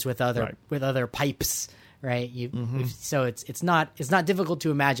mediums, with other pipes, right? So it's not difficult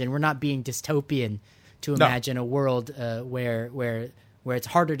to imagine. We're not being dystopian to imagine a world where it's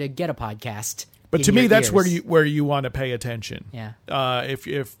harder to get a podcast. But to me, that's where you want to pay attention. Yeah.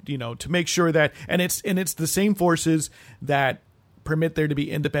 If to make sure that, and it's the same forces that permit there to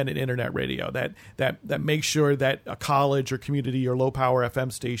be independent internet radio, that make sure that a college or community or low power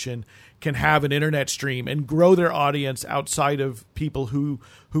FM station can have an internet stream and grow their audience outside of people who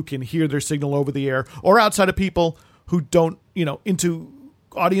can hear their signal over the air, or outside of people who don't, into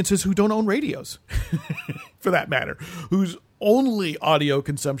audiences who don't own radios, for that matter, whose only audio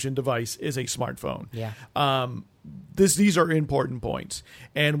consumption device is a smartphone. Yeah. These are important points,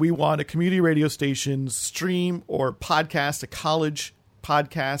 and we want a community radio station's stream or podcast, a college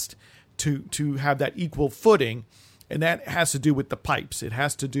podcast, to have that equal footing, and that has to do with the pipes. It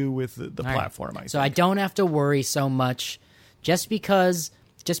has to do with the platform. Right. I don't have to worry so much, just because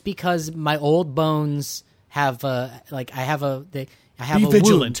my old bones have I have a vigilant.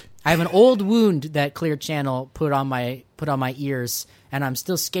 Wound. I have an old wound that Clear Channel put on my ears, and I'm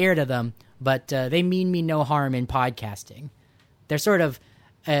still scared of them. But they mean me no harm in podcasting. They're sort of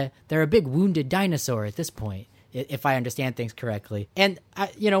they're a big wounded dinosaur at this point, if I understand things correctly. And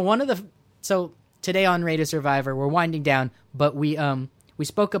so today on Radio Survivor, we're winding down, but we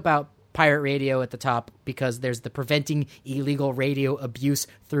spoke about pirate radio at the top because there's the Preventing Illegal Radio Abuse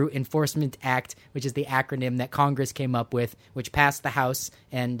Through Enforcement Act, which is the acronym that Congress came up with, which passed the House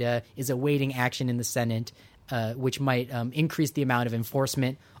and is awaiting action in the Senate, which might increase the amount of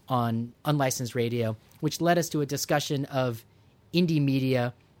enforcement on unlicensed radio, which led us to a discussion of indie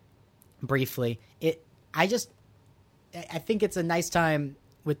media briefly. I think it's a nice time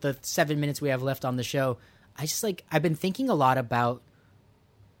with the 7 minutes we have left on the show. I've been thinking a lot about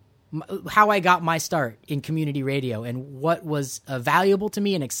how I got my start in community radio and what was valuable to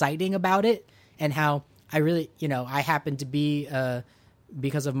me and exciting about it, and how I really, I happened to be,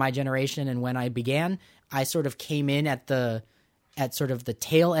 because of my generation and when I began, I sort of came in at sort of the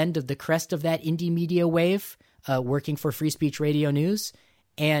tail end of the crest of that indie media wave, working for Free Speech Radio News.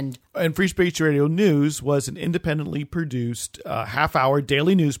 And Free Speech Radio News was an independently produced half-hour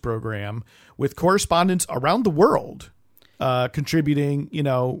daily news program with correspondents around the world contributing,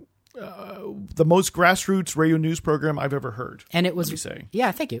 the most grassroots radio news program I've ever heard. And it was,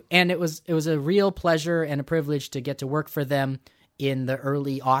 yeah, thank you. And it was a real pleasure and a privilege to get to work for them in the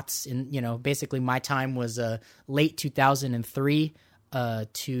early aughts. And, basically my time was late 2003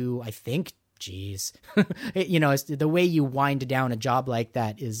 to, I think, it's the way you wind down a job like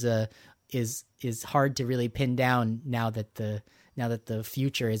that is hard to really pin down now that the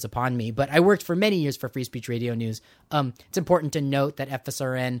future is upon me. But I worked for many years for Free Speech Radio News. It's important to note that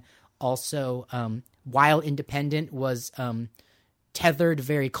FSRN also, while independent, was tethered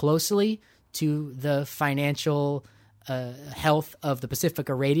very closely to the financial health of the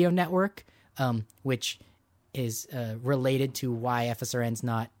Pacifica Radio Network, which is related to why FSRN's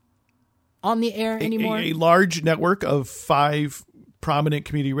not on the air anymore. A large network of 5 prominent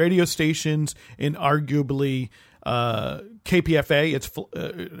community radio stations, and arguably KPFA,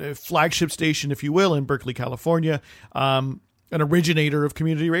 its flagship station, if you will, in Berkeley, California, an originator of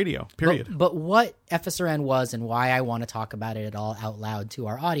community radio, period. But what FSRN was and why I want to talk about it at all out loud to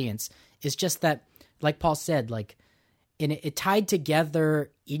our audience is just that, like Paul said, like it tied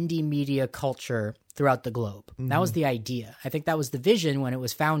together indie media culture throughout the globe. Mm-hmm. That was the idea. I think that was the vision when it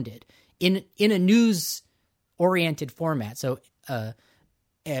was founded in a news-oriented format. So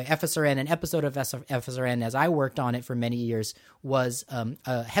FSRN, an episode of FSRN, as I worked on it for many years, was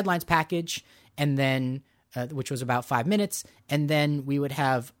a headlines package, and then which was about 5 minutes, and then we would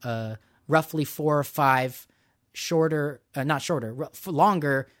have roughly 4 or 5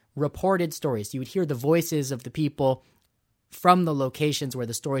 longer reported stories. You would hear the voices of the people from the locations where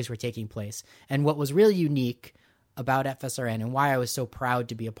the stories were taking place. And what was really unique about FSRN and why I was so proud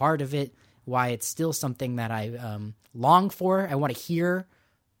to be a part of it, why it's still something that I long for, I want to hear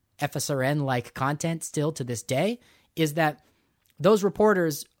FSRN-like content still to this day, is that those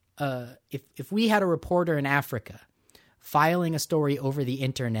reporters, if we had a reporter in Africa filing a story over the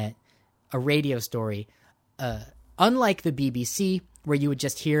internet, a radio story, unlike the BBC, where you would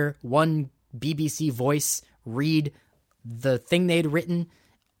just hear one BBC voice read the thing they'd written,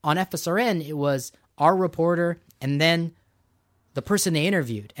 on FSRN, it was our reporter and then the person they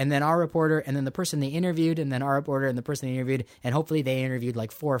interviewed, and then our reporter, and then the person they interviewed, and then our reporter and the person they interviewed, and hopefully they interviewed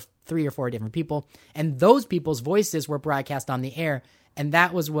like 3 or 4 different people, and those people's voices were broadcast on the air, and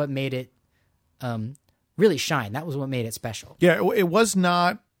that was what made it really shine. That was what made it special. Yeah, it was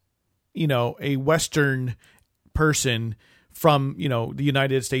not, a Western person from, the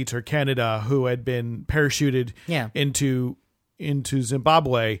United States or Canada who had been parachuted into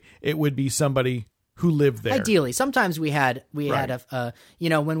Zimbabwe. It would be somebody who lived there. Ideally, sometimes we had some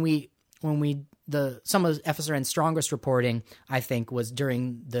of FSRN's strongest reporting, I think, was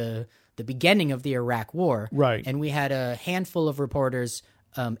during the beginning of the Iraq War. Right. And we had a handful of reporters,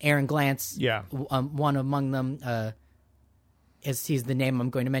 Aaron Glantz, one among them, he's the name I'm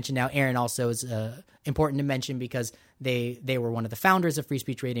going to mention now. Aaron also is important to mention because they were one of the founders of Free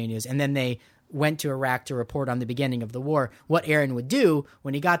Speech Radio News, and then they went to Iraq to report on the beginning of the war. What Aaron would do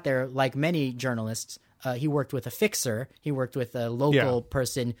when he got there, like many journalists, he worked with a fixer. He worked with a local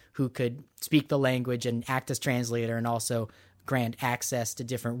person who could speak the language and act as translator, and also grant access to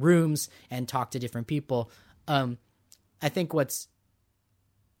different rooms and talk to different people. I think what's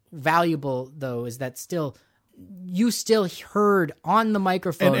valuable, though, is that you still heard on the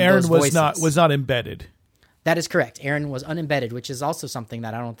microphone. And Aaron those was not embedded. That is correct. Aaron was unembedded, which is also something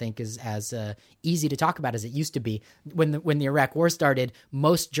that I don't think is as easy to talk about as it used to be. When the Iraq War started,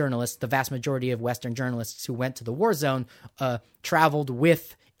 most journalists, the vast majority of Western journalists who went to the war zone, traveled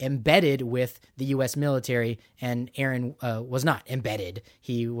embedded with the U.S. military, and Aaron was not embedded.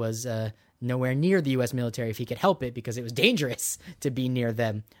 He was nowhere near the U.S. military if he could help it, because it was dangerous to be near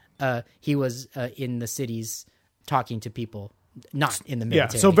them. He was in the cities talking to people, not in the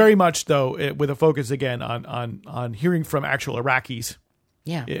military. Yeah, so very much, though, with a focus, again, on hearing from actual Iraqis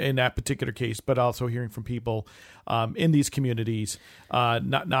in that particular case, but also hearing from people in these communities,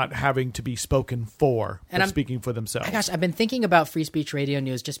 not having to be spoken for, but speaking for themselves. Gosh, I've been thinking about Free Speech Radio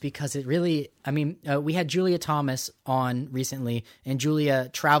News just because it really, we had Julia Thomas on recently, and Julia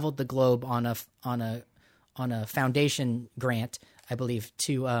traveled the globe on a foundation grant, I believe,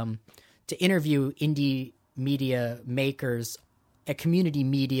 to interview indie media makers, community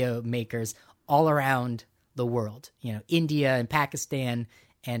media makers all around the world. India and Pakistan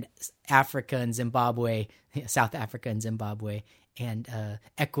and Africa and Zimbabwe, South Africa and Zimbabwe, and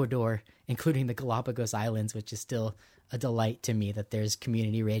Ecuador, including the Galapagos Islands, which is still a delight to me that there's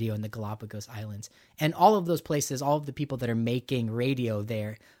community radio in the Galapagos Islands. And all of those places, all of the people that are making radio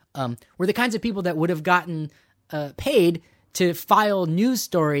there, were the kinds of people that would have gotten paid to file news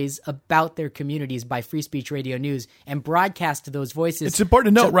stories about their communities by Free Speech Radio News and broadcast those voices. It's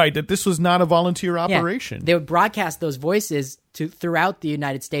important to note, right, that this was not a volunteer operation. They would broadcast those voices throughout the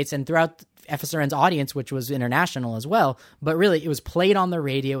United States and throughout FSRN's audience, which was international as well. But really, it was played on the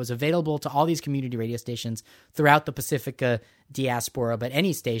radio. It was available to all these community radio stations throughout the Pacifica diaspora, but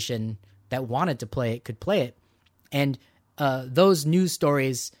any station that wanted to play it could play it. And those news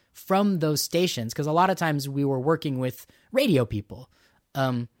stories from those stations, because a lot of times we were working with radio people.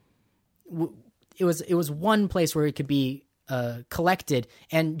 It was one place where it could be collected.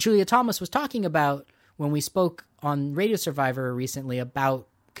 And Julia Thomas was talking about, when we spoke on Radio Survivor recently about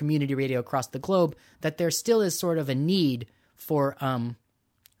community radio across the globe, that there still is sort of a need for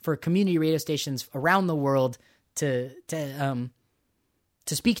community radio stations around the world to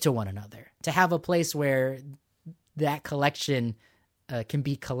speak to one another, to have a place where that collection can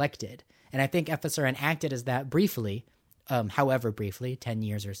be collected. And I think FSRN acted as that briefly, however briefly, 10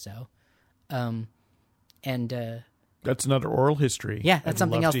 years or so. And That's another oral history. Yeah, that's I'd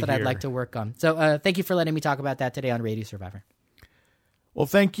something love else to that I'd hear. like to work on. So thank you for letting me talk about that today on Radio Survivor. Well,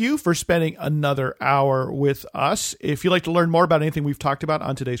 thank you for spending another hour with us. If you'd like to learn more about anything we've talked about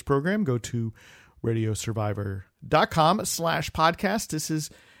on today's program, go to radiosurvivor.com/podcast. This is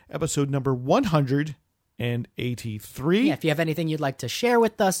episode number 183. Yeah, if you have anything you'd like to share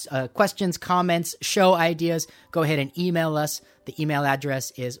with us, questions, comments, show ideas, go ahead and email us. The email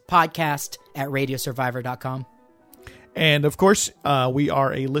address is podcast@radiosurvivor.com. And of course, we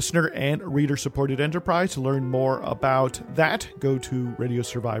are a listener and reader-supported enterprise. To learn more about that, go to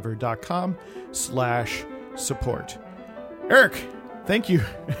radiosurvivor.com/support. Eric, thank you.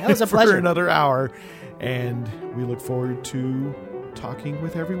 That was a for pleasure. another hour. And we look forward to talking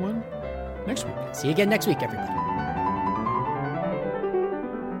with everyone next week. See you again next week, everybody.